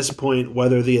at this point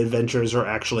whether the adventures are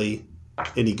actually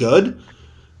any good,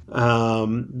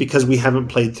 because we haven't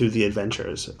played through the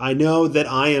adventures. I know that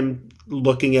I am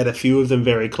looking at a few of them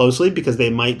very closely because they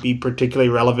might be particularly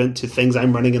relevant to things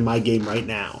I'm running in my game right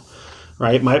now.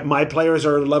 Right? My players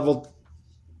are level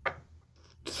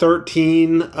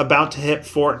 13, about to hit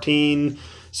 14.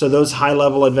 So those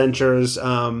high-level adventures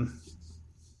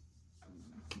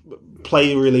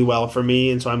play really well for me,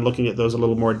 and so I'm looking at those a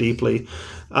little more deeply.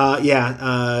 Dar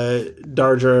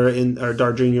Jr. in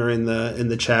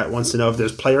the chat wants to know if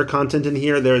there's player content in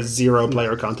here. There's zero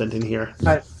player content in here.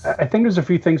 I think there's a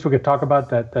few things we could talk about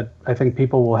that I think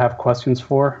people will have questions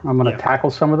for. I'm going to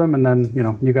tackle some of them, and then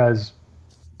you guys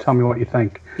tell me what you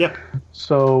think. Yeah.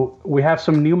 So we have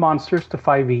some new monsters to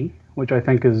 5e, which I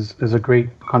think is a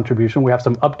great contribution. We have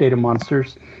some updated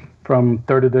monsters from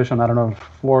 3rd edition. I don't know if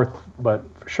 4th, but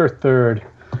for sure 3rd,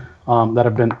 that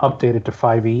have been updated to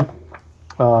 5e.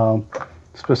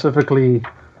 Specifically,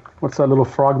 what's that little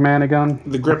frogman again?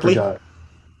 The Gripply?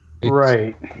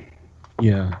 Right.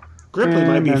 Yeah. Gripply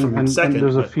might be from second. And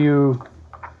there's a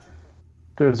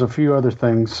few other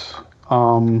things.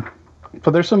 So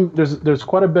there's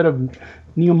quite a bit of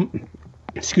new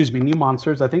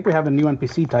monsters. I think we have a new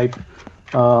NPC type.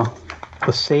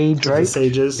 The Sage, right? The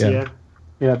Sages, yeah.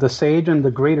 Yeah, the Sage and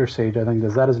the Greater Sage, I think.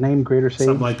 Is that his name, Greater Sage?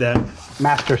 Something like that.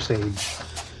 Master Sage.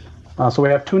 So we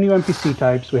have 2 new NPC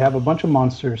types. We have a bunch of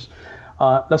monsters.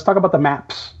 Let's talk about the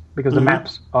maps, because the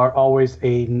maps are always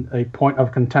a point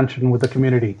of contention with the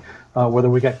community. Whether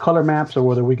we get color maps or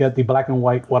whether we get the black and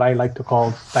white, what I like to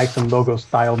call Dyson logo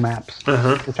style maps,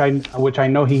 which I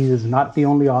know he is not the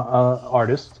only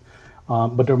artist.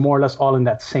 But they're more or less all in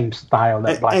that same style,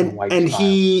 that black and white style.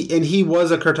 He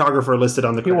was a cartographer listed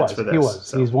on the credits for this. He was.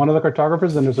 So. He's one of the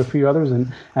cartographers, and there's a few others,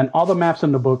 and all the maps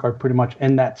in the book are pretty much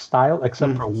in that style,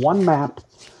 except for one map.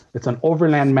 It's an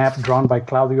overland map drawn by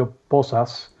Claudio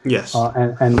Posas. Yes.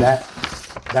 And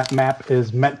that map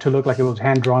is meant to look like it was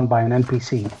hand drawn by an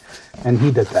NPC, and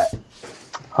he did that.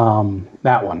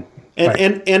 That one.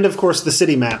 And of course the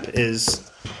city map is.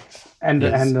 And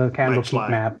the Candlekeep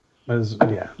map.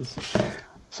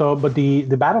 So, but the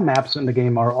battle maps in the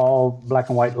game are all black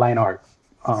and white line art,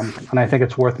 and I think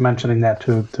it's worth mentioning that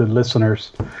to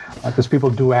listeners, because people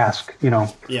do ask,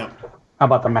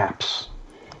 about the maps.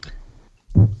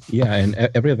 Yeah, and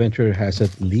every adventure has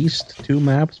at least 2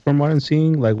 maps from what I'm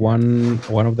seeing. Like one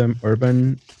of them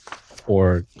urban,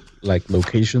 or like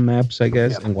location maps, I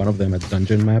guess, and one of them a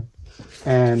dungeon map.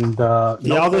 And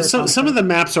although some of the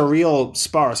maps are real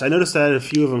sparse. I noticed that a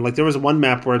few of them. Like there was one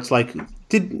map where it's like,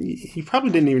 you probably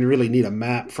didn't even really need a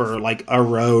map for like a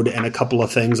road and a couple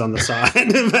of things on the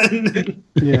side.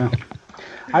 Yeah,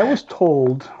 I was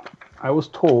told,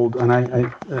 and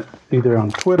I either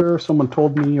on Twitter someone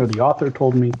told me or the author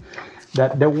told me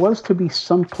that there was to be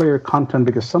some player content,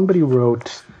 because somebody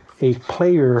wrote a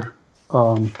player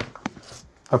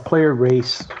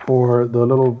race for the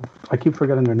little. I keep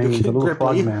forgetting their names. The little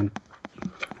frogman.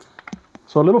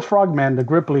 So, little frogman, the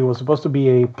Gripply, was supposed to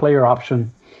be a player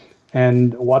option,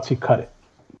 and WotC cut it.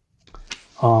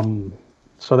 So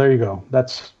there you go.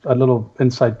 That's a little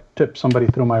inside tip somebody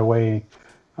threw my way.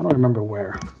 I don't remember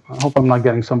where. I hope I'm not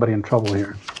getting somebody in trouble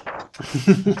here.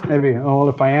 Maybe. Oh,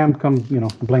 if I am, come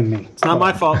blame me. It's not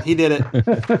my fault. He did it.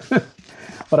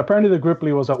 But apparently, the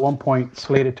Gripply was at one point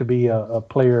slated to be a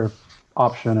player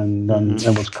option, and then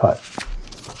it was cut.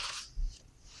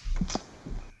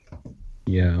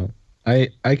 Yeah,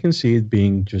 I can see it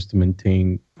being just to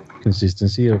maintain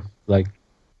consistency of like,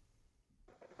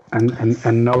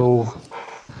 and no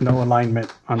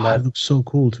alignment on that. It looks so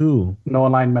cool too. No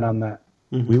alignment on that.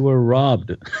 We were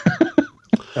robbed.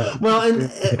 Well, and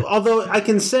although I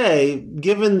can say,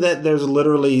 given that there's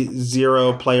literally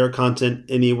 0 player content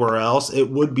anywhere else, it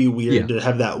would be weird to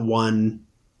have that one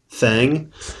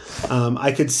thing.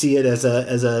 I could see it as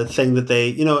a thing that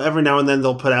they, every now and then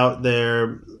they'll put out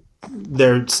their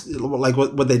like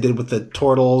what they did with the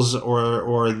turtles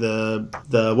or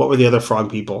the what were the other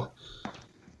frog people?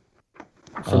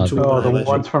 The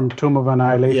ones from Tomb of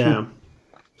Annihilation. Yeah,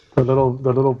 the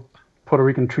little Puerto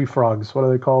Rican tree frogs. What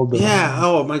are they called?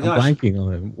 Oh my gosh, I'm blanking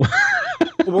on them.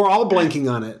 We're all blanking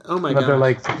on it. Oh my god,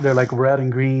 they're like red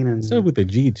and green and. So with the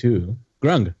G too.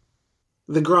 Grung.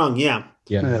 The grung, yeah.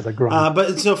 Yeah, the grung.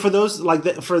 But so for those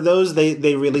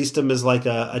they released them as like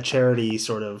a charity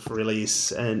sort of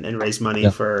release and raise money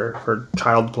for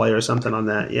child play or something on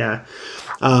that. Yeah.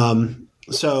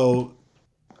 So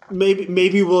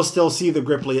maybe we'll still see the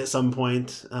Gripply at some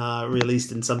point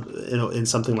released in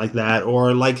something like that,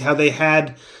 or like how they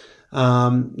had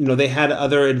they had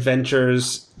other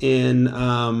adventures in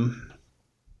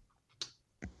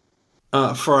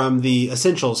from the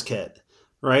Essentials kit.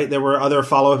 Right, there were other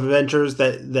follow-up adventures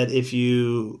that if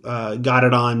you got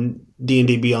it on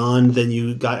D&D Beyond, then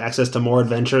you got access to more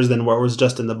adventures than what was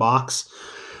just in the box.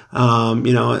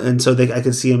 And so I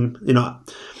could see them.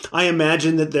 I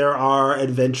imagine that there are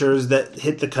adventures that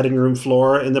hit the cutting room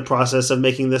floor in the process of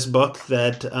making this book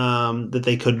that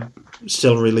they could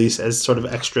still release as sort of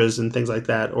extras and things like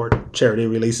that, or charity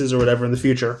releases or whatever in the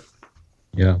future.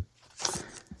 Yeah.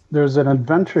 There's an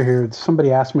adventure here.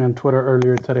 Somebody asked me on Twitter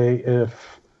earlier today if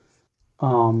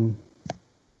how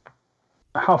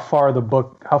far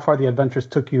the adventures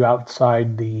took you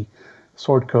outside the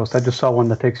Sword Coast. I just saw one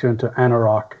that takes you into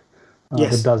Anarok,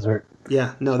 the desert.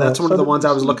 Yeah, no, that's one of the ones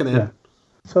I was looking at. Yeah.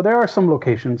 So there are some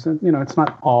locations, and it's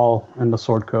not all in the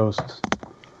Sword Coast.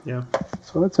 Yeah.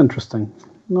 So that's interesting.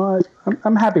 No,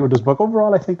 I'm happy with this book.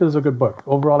 Overall, I think this is a good book.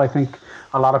 Overall, I think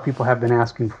a lot of people have been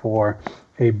asking for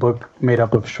a book made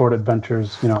up of short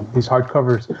adventures. These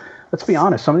hardcovers. Let's be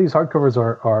honest. Some of these hardcovers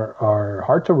are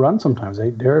hard to run sometimes.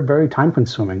 They're very time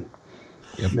consuming.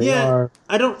 Yep.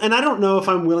 I don't know if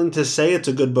I'm willing to say it's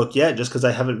a good book yet, just because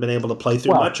I haven't been able to play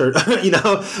through much, or But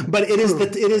it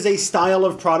is a style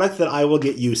of product that I will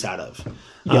get use out of.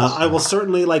 Yes. I will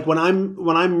certainly, like, when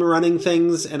I'm running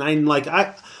things, and I'm like,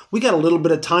 we got a little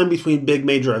bit of time between big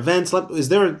major events. Is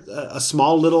there a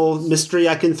small little mystery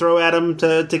I can throw at him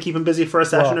to keep him busy for a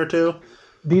session or two?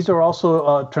 these are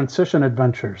also transition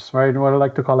adventures, right? What I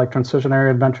like to call like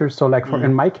transitionary adventures. So like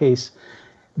in my case,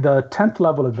 the 10th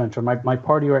level adventure, my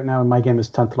party right now in my game is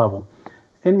 10th level.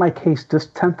 In my case, this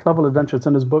 10th level adventure that's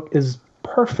in this book is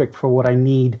perfect for what I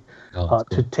need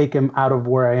to take him out of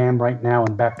where I am right now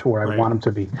and back to where I want him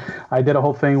to be. I did a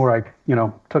whole thing where I,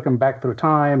 took him back through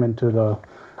time into the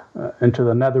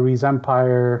Netherese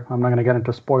Empire. I'm not going to get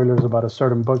into spoilers about a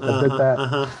certain book that did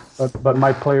that, but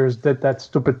my players did that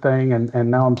stupid thing,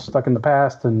 and now I'm stuck in the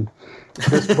past. And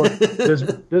this book,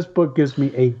 this book gives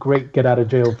me a great get out of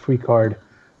jail free card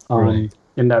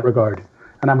in that regard.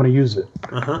 And I'm going to use it.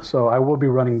 So I will be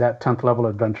running that 10th level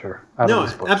adventure out of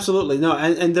this book. Absolutely. No,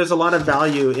 and there's a lot of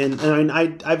value in,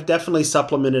 I've definitely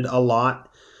supplemented a lot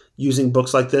using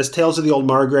books like this. Tales of the Old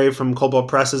Margrave from Kobold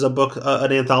Press is a book,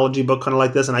 an anthology book kind of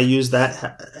like this, and I use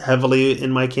that heavily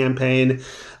in my campaign.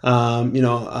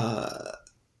 I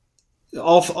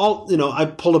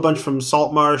pulled a bunch from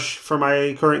Saltmarsh for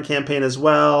my current campaign as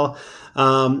well.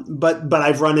 But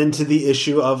I've run into the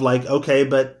issue of like, okay,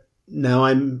 but now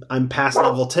I'm past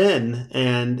level 10,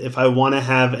 and if I want to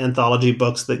have anthology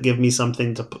books that give me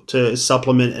something to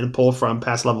supplement and pull from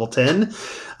past level 10,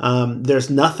 there's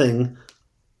nothing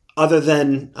other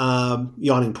than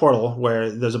Yawning Portal, where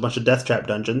there's a bunch of death trap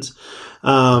dungeons.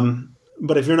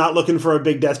 But if you're not looking for a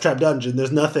big death trap dungeon,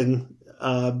 there's nothing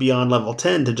beyond level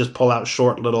 10 to just pull out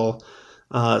short little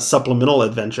supplemental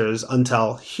adventures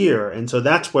until here. And so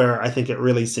that's where I think it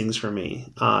really sings for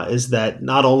me, is that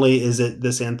not only is it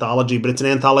this anthology, but it's an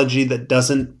anthology that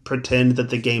doesn't pretend that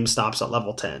the game stops at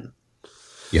level 10.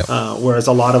 Yep. Whereas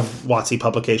a lot of WotC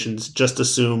publications just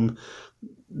assume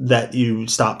that you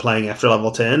stop playing after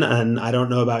level 10. And I don't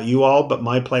know about you all, but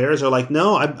my players are like,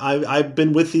 no, I've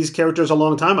been with these characters a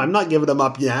long time. I'm not giving them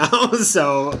up now.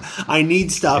 So I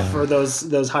need stuff for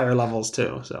those higher levels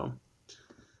too. So.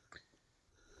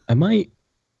 Am I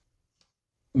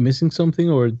missing something,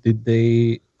 or did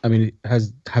they? I mean,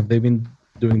 have they been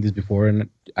doing this before, and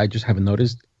I just haven't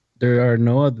noticed? There are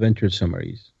no adventure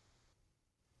summaries,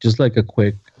 just like a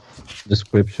quick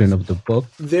description of the book.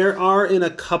 There are in a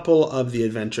couple of the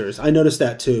adventures. I noticed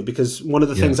that too, because one of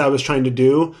the things I was trying to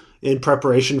do in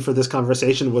preparation for this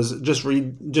conversation was just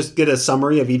get a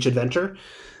summary of each adventure.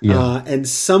 Yeah. And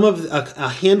some of a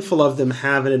handful of them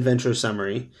have an adventure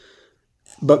summary,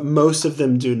 but most of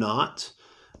them do not.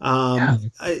 I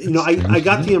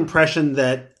got the impression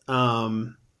that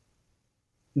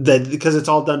that because it's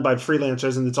all done by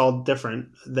freelancers and it's all different,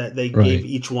 that they gave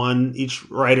each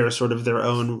writer sort of their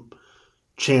own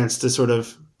chance to sort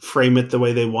of frame it the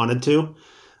way they wanted to.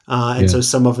 So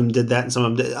some of them did that, and some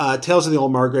of them did. Tales of the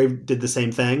Old Margrave did the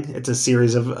same thing. It's a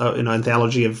series of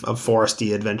anthology of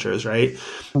foresty adventures, right?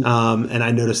 And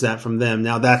I noticed that from them.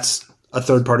 Now that's a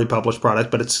third-party published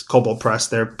product, but it's Kobold Press.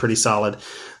 They're pretty solid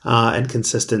and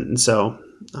consistent. And so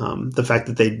the fact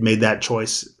that they made that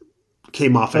choice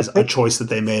came off as a choice that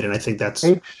they made, and I think that's...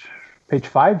 Page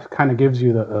 5 kind of gives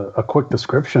you a quick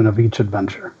description of each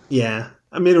adventure. Yeah.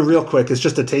 I mean, real quick. It's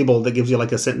just a table that gives you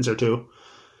like a sentence or two.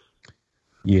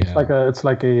 Yeah. It's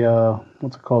like a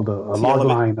what's it called? A log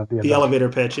line of the adventure. Elevator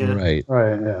pitch, yeah. Right,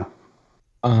 yeah.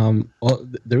 Well,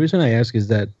 the reason I ask is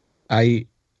that I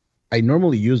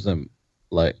normally use them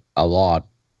like a lot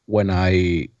when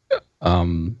I'm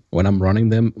running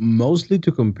them, mostly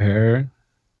to compare.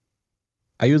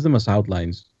 I use them as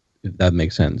outlines, if that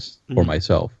makes sense, for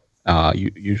myself.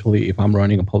 Usually, if I'm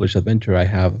running a published adventure, I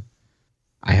have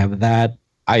that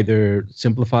either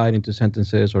simplified into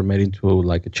sentences or made into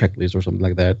like a checklist or something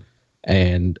like that,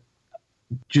 and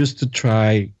just to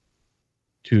try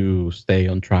to stay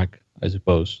on track, I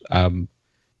suppose. And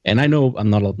I know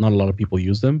not a lot of people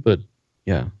use them, but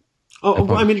yeah.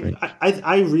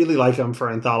 I really like them for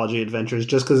anthology adventures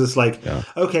just because it's like,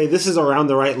 okay, this is around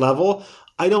the right level.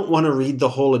 I don't want to read the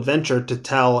whole adventure to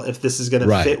tell if this is going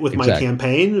to fit with my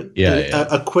campaign.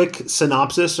 A quick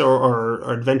synopsis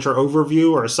or adventure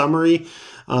overview or a summary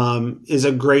is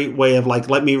a great way of like,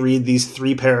 let me read these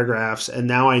 3 paragraphs and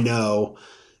now I know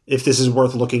if this is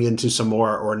worth looking into some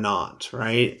more or not,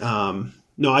 right?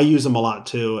 No, I use them a lot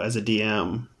too as a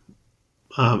DM.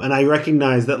 And I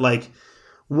recognize that like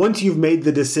once you've made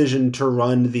the decision to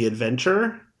run the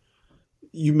adventure,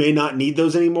 you may not need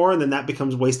those anymore, and then that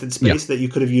becomes wasted space that you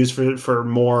could have used for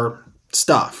more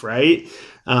stuff, right?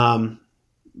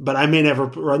 But I may never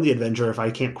run the adventure if I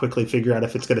can't quickly figure out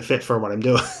if it's going to fit for what I'm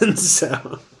doing.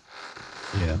 So,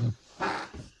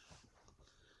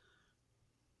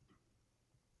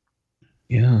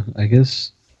 yeah, I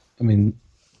guess. I mean,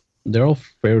 they're all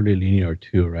fairly linear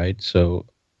too, right? So,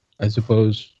 I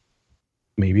suppose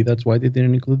maybe that's why they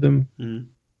didn't include them.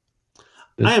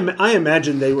 I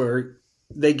imagine they were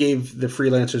they gave the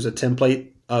freelancers a template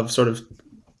of sort of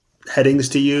headings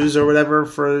to use or whatever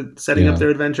for setting up their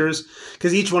adventures,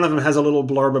 because each one of them has a little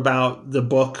blurb about the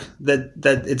book that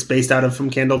it's based out of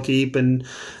from Candlekeep and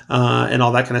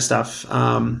all that kind of stuff.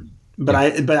 But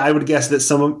I would guess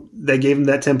that they gave them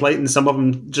that template, and some of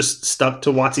them just stuck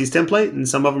to WotC's template, and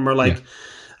some of them are like,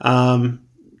 I'll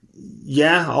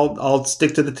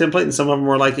stick to the template, and some of them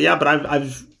were like, but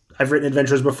I've written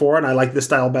adventures before and I like this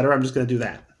style better. I'm just going to do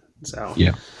that. So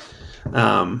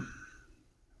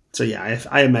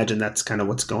I imagine that's kind of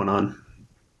what's going on.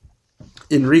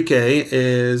 Enrique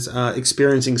is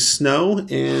experiencing snow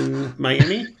in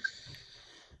Miami.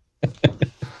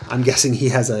 I'm guessing he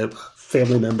has a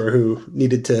family member who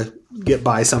needed to get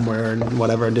by somewhere and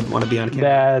whatever and didn't want to be on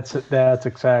camera. That's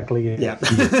exactly it. Yeah.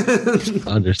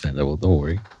 Understandable. Don't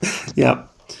worry. Yep.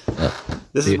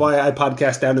 This is why I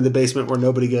podcast down in the basement where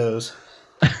nobody goes.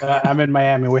 I'm in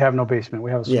Miami. We have no basement.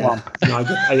 We have a swamp. No, I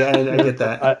get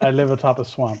that. I live atop a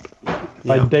swamp. If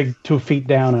I dig 2 feet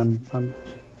down,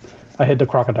 I hit the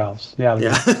crocodiles. Yeah.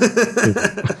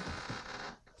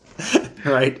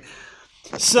 Right.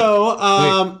 So,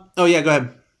 go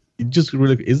ahead. Just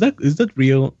really, is that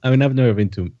real? I mean, I've never been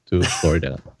to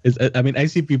Florida. I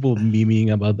see people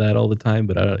memeing about that all the time,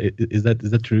 but is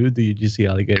that true? Do you just see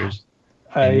alligators?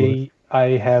 I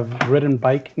have ridden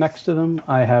bike next to them.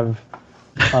 I have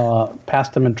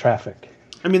passed them in traffic.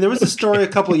 I mean, there was a story a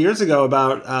couple of years ago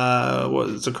about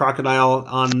was a crocodile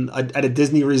at a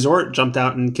Disney resort jumped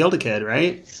out and killed a kid,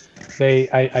 right?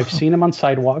 I've seen them on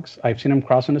sidewalks. I've seen them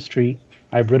crossing the street.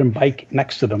 I've ridden bike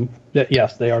next to them.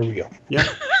 Yes, they are real. Yeah.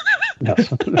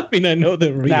 Yes. I mean, I know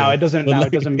they're real. Now it doesn't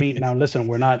mean. Now listen,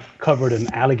 we're not covered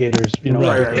in alligators.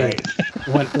 Right.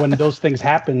 When those things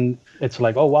happen, it's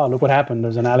like, oh wow, look what happened.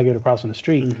 There's an alligator crossing the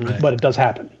street, but it does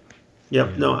happen.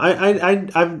 Yep. No,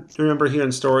 I remember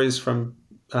hearing stories from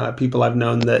people I've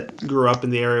known that grew up in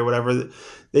the area, or whatever.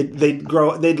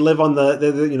 They'd live on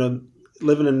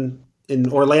living in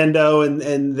Orlando,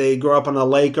 and they grow up on a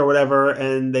lake or whatever,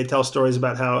 and they tell stories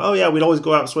about how, we'd always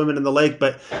go out swimming in the lake,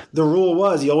 but the rule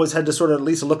was you always had to sort of at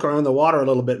least look around the water a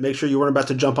little bit, make sure you weren't about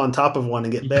to jump on top of one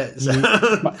and get bit. So.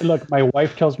 Look, my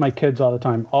wife tells my kids all the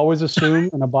time, always assume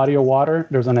in a body of water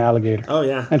there's an alligator. Oh,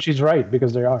 yeah. And she's right,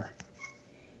 because there are.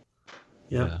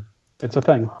 Yeah. It's a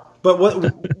thing. But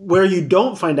where you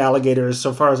don't find alligators,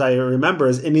 so far as I remember,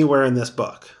 is anywhere in this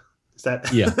book. Is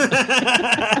that? Yeah.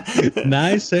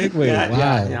 Nice segue. Yeah,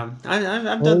 wow. Yeah.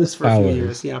 I've done this for a few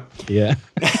years. Yeah. Yeah.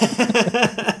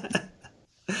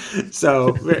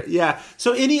 So yeah.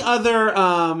 So any other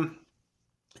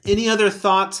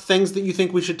thoughts, things that you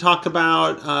think we should talk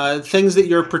about, things that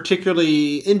you're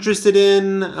particularly interested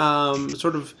in?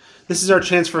 Sort of. This is our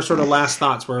chance for sort of last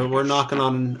thoughts. We're knocking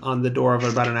on the door of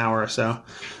about an hour or so.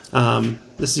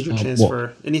 This is your chance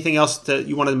for anything else that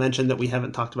you wanted to mention that we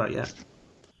haven't talked about yet.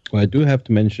 Well, I do have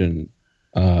to mention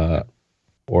or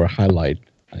highlight,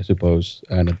 I suppose,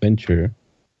 an adventure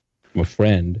from a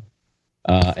friend.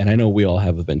 And I know we all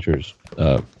have adventures,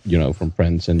 from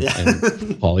friends and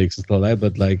colleagues and stuff like that.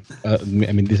 But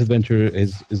this adventure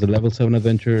is a level 7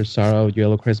 adventure, Sorrow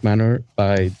Yellowcrest Manor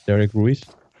by Derek Ruiz.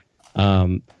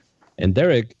 And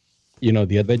Derek,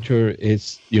 the adventure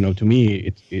is, to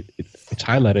me, it's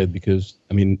highlighted because,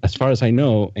 as far as I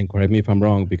know, and correct me if I'm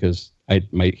wrong, because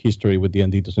my history with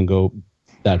D&D doesn't go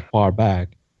that far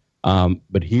back,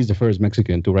 but he's the first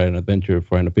Mexican to write an adventure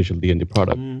for an official D&D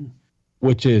product,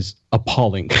 which is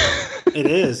appalling. It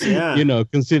is, yeah.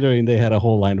 Considering they had a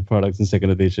whole line of products in second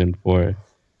edition for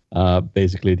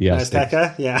basically the Aztecs.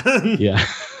 Azteca, yeah. Yeah.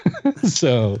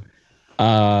 So...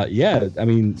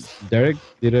 Derek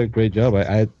did a great job.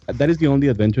 That is the only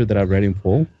adventure that I've read in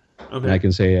full. Okay. And I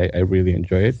can say I really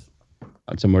enjoy it.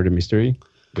 It's a murder mystery,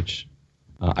 which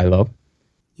I love.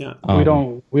 Yeah.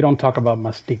 We don't talk about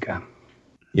mastica.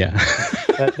 Yeah.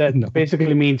 That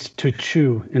basically means to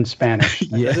chew in Spanish.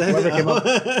 Yeah.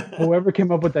 Whoever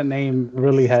came up with that name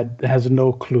really has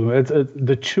no clue. It's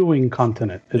the chewing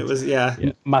continent.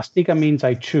 Mastica means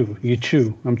I chew. You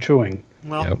chew. I'm chewing.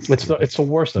 Well, it's the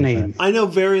worst name. I know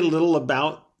very little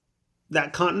about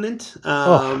that continent,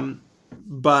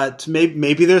 but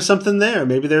maybe there's something there.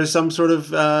 Maybe there's some sort of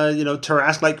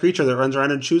Tarrasque-like creature that runs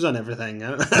around and chews on everything.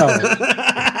 They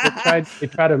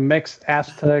tried to mix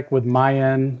Aztec with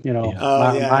Mayan,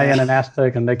 Mayan and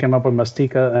Aztec, and they came up with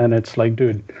Mastica, and it's like,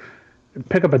 dude,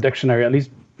 pick up a dictionary, at least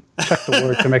check the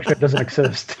word to make sure it doesn't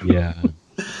exist. Yeah,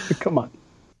 come on.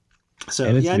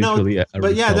 So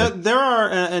there are,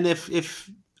 and if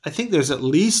I think there's at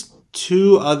least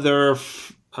 2 other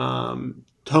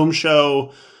home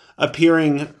show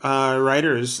appearing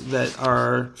writers that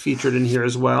are featured in here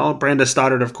as well. Branda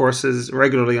Stoddard, of course, is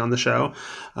regularly on the show.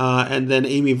 And then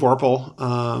Amy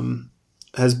Vorpal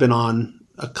has been on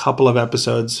a couple of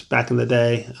episodes back in the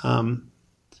day.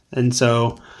 And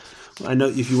so I know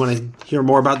if you want to hear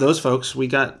more about those folks, we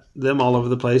got them all over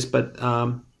the place. But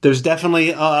there's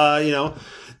definitely,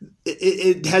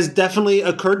 it has definitely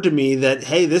occurred to me that,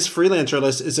 hey, this freelancer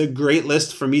list is a great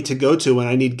list for me to go to when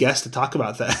I need guests to talk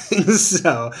about things.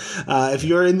 So if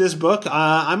you're in this book,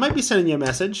 I might be sending you a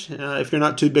message if you're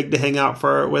not too big to hang out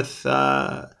with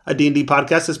a D&D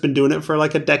podcast that's been doing it for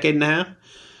like a decade and a half.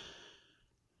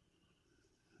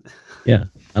 Yeah,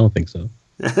 I don't think so.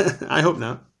 I hope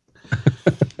not.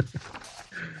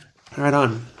 Right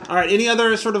on. All right, any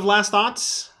other sort of last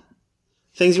thoughts?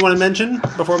 Things you want to mention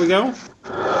before we go?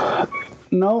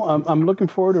 No, I'm looking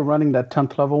forward to running that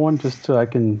 10th level one just so I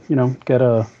can, get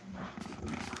a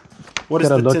what is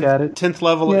the look at it. 10th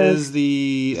level is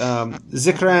the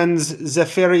Zikran's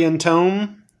Zephyrian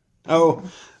Tome. Oh.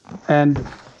 And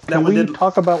can we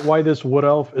talk about why this wood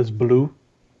elf is blue?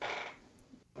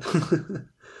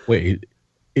 Wait,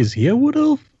 is he a wood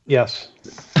elf? Yes.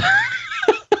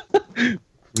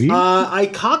 Really? I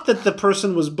caught that the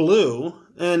person was blue.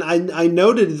 And I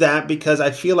noted that because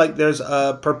I feel like there's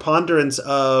a preponderance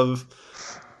of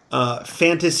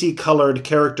fantasy-colored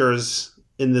characters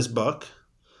in this book.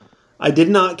 I did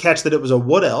not catch that it was a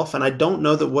wood elf, and I don't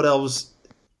know that wood elves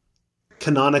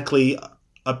canonically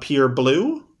appear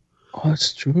blue. Oh,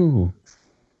 that's true.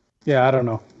 Yeah, I don't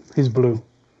know. He's blue.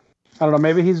 I don't know.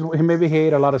 Maybe he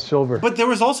ate a lot of silver. But there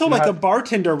was also a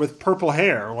bartender with purple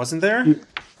hair, wasn't there?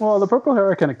 Well, the purple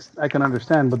hair I can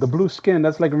understand, but the blue skin,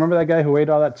 that's like, remember that guy who ate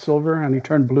all that silver and he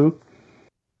turned blue?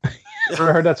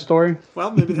 Ever heard that story? Well,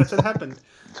 maybe that's what happened.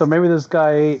 So maybe this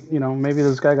guy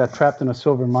got trapped in a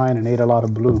silver mine and ate a lot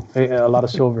of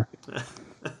silver.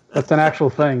 That's an actual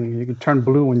thing. You can turn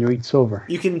blue when you eat silver.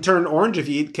 You can turn orange if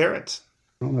you eat carrots.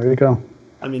 Well, there you go.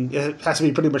 I mean, it has to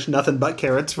be pretty much nothing but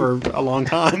carrots for a long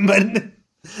time, but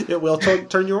it will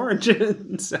turn you orange.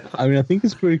 So. I mean, I think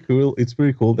it's pretty cool. It's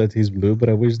pretty cool that he's blue, but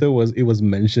I wish it was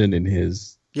mentioned in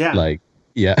his because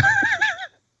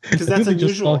that's unusual.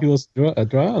 Just thought he was a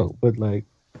drow, but like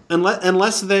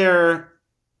unless they're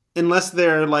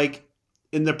like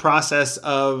in the process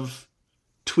of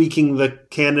tweaking the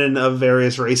canon of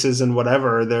various races and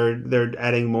whatever, they're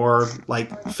adding more like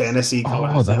fantasy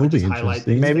colors. Oh, that would be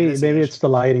interesting. Maybe it's the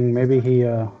lighting. Maybe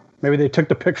they took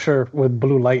the picture with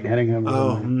blue light hitting him.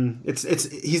 Oh, it's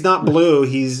he's not blue.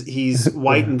 He's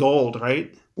white and gold,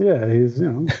 right? Yeah, he's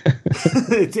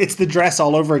it's the dress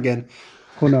all over again.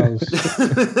 Who knows?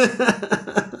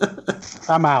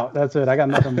 I'm out. That's it. I got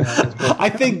nothing more. I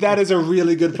think that is a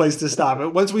really good place to stop.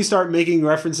 Once we start making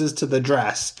references to the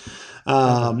dress,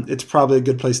 it's probably a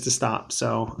good place to stop.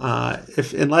 So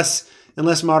unless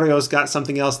Mario's got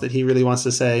something else that he really wants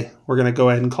to say, we're going to go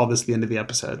ahead and call this the end of the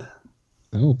episode.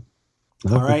 Oh.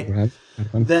 All right.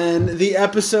 Then the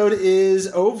episode is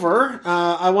over.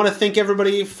 I want to thank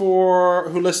everybody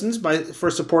who listens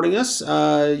for supporting us.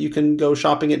 You can go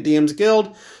shopping at DM's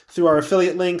Guild through our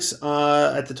affiliate links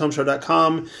at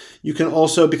thetomeshow.com. You can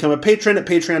also become a patron at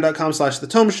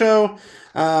patreon.com/thetomeshow.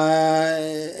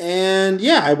 And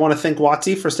I want to thank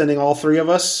Watsy for sending all three of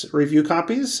us review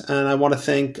copies. And I want to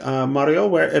thank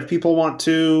Mario. If people want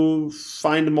to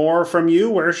find more from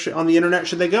you, where on the internet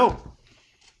should they go?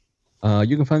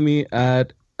 You can find me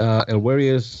at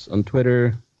Elwarius on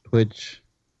Twitter, Twitch,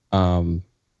 and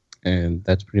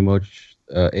that's pretty much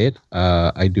it.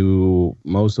 I do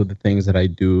most of the things that I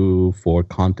do for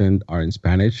content are in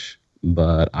Spanish,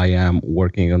 but I am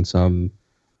working on some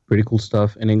pretty cool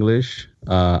stuff in English.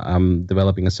 I'm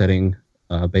developing a setting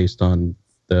based on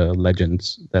the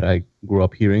legends that I grew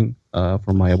up hearing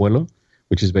from my abuelo,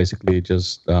 which is basically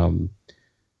just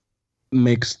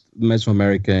mixed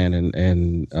Mesoamerican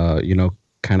and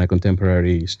kind of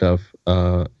contemporary stuff,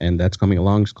 and that's coming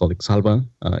along. It's called Ixalba.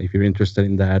 If you're interested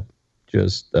in that,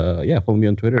 just follow me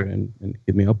on Twitter and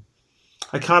hit me up.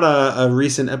 I caught a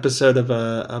recent episode of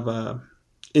a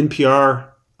NPR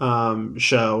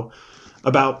show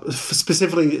about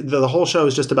specifically the whole show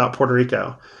is just about Puerto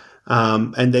Rico.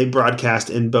 And they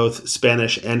broadcast in both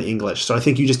Spanish and English. So I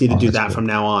think you just need to do that cool. From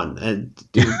now on and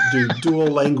do dual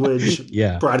language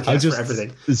broadcast for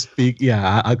everything.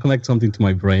 I'll connect something to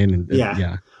my brain and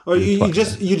Or you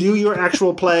do your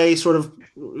actual play sort of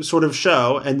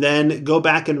show and then go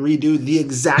back and redo the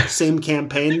exact same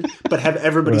campaign, but have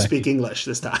everybody speak English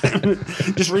this time.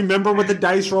 Just remember what the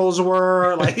dice rolls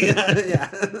were.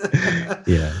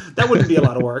 That wouldn't be a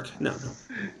lot of work. No.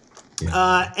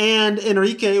 Yeah. And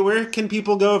Enrique, where can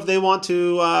people go if they want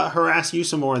to harass you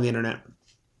some more on the internet?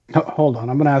 Hold on,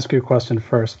 I'm going to ask you a question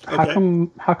first. Okay.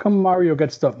 How come Mario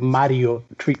gets the Mario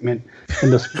treatment in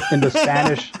the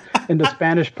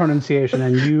Spanish pronunciation,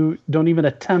 and you don't even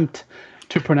attempt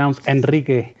to pronounce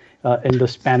Enrique in the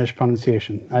Spanish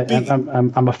pronunciation?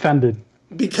 I'm offended.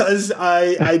 Because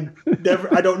I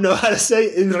don't know how to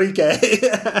say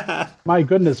Enrique. My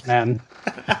goodness, man.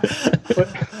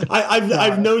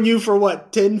 I've known you for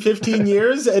what, 10, 15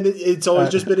 years, and it's always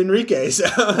just been Enrique. So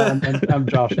I'm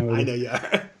joshing with you. I know you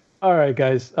are. All right,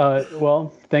 guys.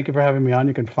 Well, thank you for having me on.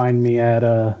 You can find me at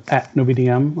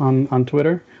NoviDM on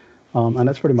Twitter, and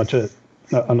that's pretty much it.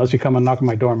 Unless you come and knock on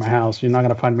my door in my house, you're not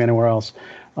going to find me anywhere else.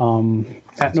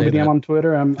 At NoviDM on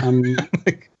Twitter, I'm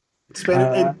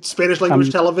Spanish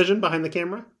language television behind the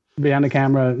camera. Behind the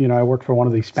camera, I work for one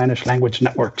of the Spanish language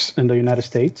networks in the United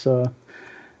States,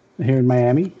 here in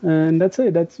Miami, and that's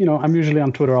it. I'm usually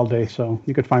on Twitter all day, so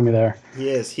you could find me there.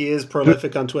 Yes, he is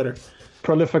prolific on Twitter.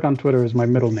 Prolific on Twitter is my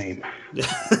middle name.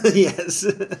 Yes.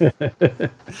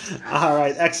 All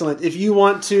right, excellent. If you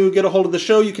want to get a hold of the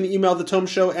show, you can email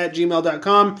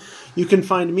thetomeshow@gmail.com. You can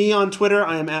find me on Twitter.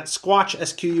 I am at Squatch,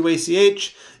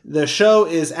 Squach. The show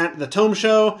is at The Tome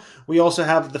Show. We also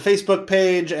have the Facebook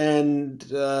page, and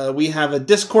we have a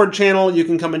Discord channel. You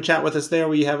can come and chat with us there.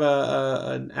 We have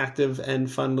an active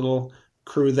and fun little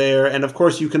crew there. And of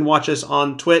course, you can watch us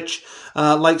on Twitch,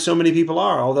 like so many people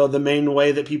are. Although the main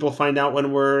way that people find out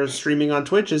when we're streaming on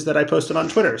Twitch is that I post it on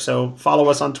Twitter. So follow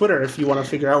us on Twitter if you want to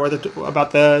figure out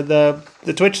about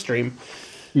the Twitch stream.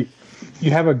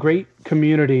 You have a great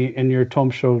community in your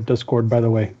Tome Show Discord, by the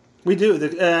way. We do.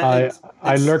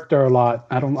 I lurk there a lot.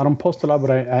 I don't post a lot,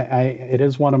 but it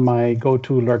is one of my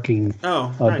go-to lurking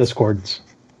nice. Discords.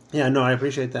 Yeah, no, I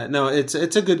appreciate that. No, it's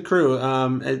a good crew.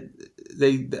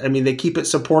 They keep it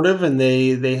supportive, and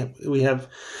we have.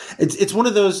 It's one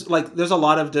of those, like, there's a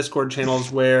lot of Discord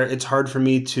channels where it's hard for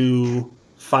me to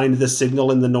find the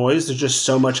signal in the noise. There's just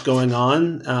so much going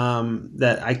on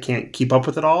that I can't keep up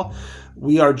with it all.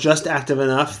 We are just active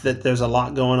enough that there's a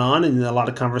lot going on and a lot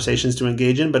of conversations to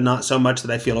engage in, but not so much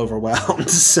that I feel overwhelmed.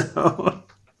 So,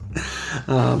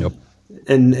 yep.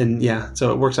 And yeah,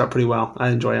 so it works out pretty well. I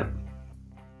enjoy it.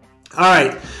 All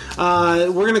right.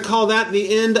 We're going to call that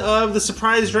the end of the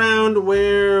surprise round,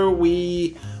 where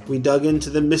we dug into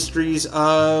the mysteries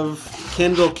of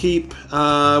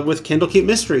Candlekeep with Candlekeep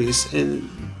Mysteries,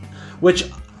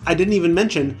 which I didn't even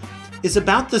mention is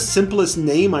about the simplest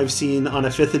name I've seen on a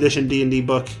 5th edition D&D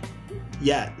book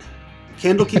yet.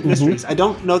 Candlekeep Mysteries. I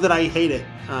don't know that I hate it.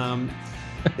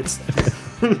 It's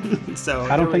so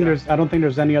I don't think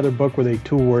there's any other book with a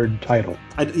 2-word title.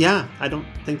 I don't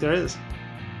think there is.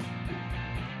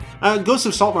 Ghosts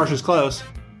of Saltmarsh is close.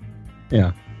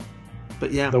 Yeah.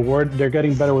 But yeah. They're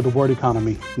getting better with the word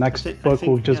economy. Next book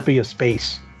will just be a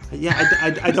space. Yeah,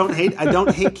 I don't hate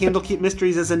Candlekeep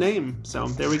Mysteries as a name. So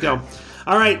there we go.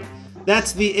 All right.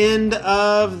 That's the end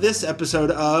of this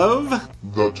episode of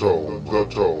The Tome.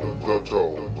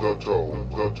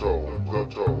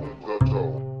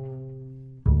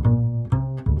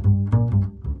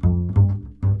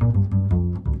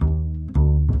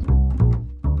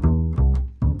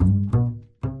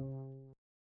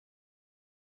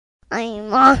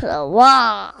 I'm on the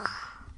wall.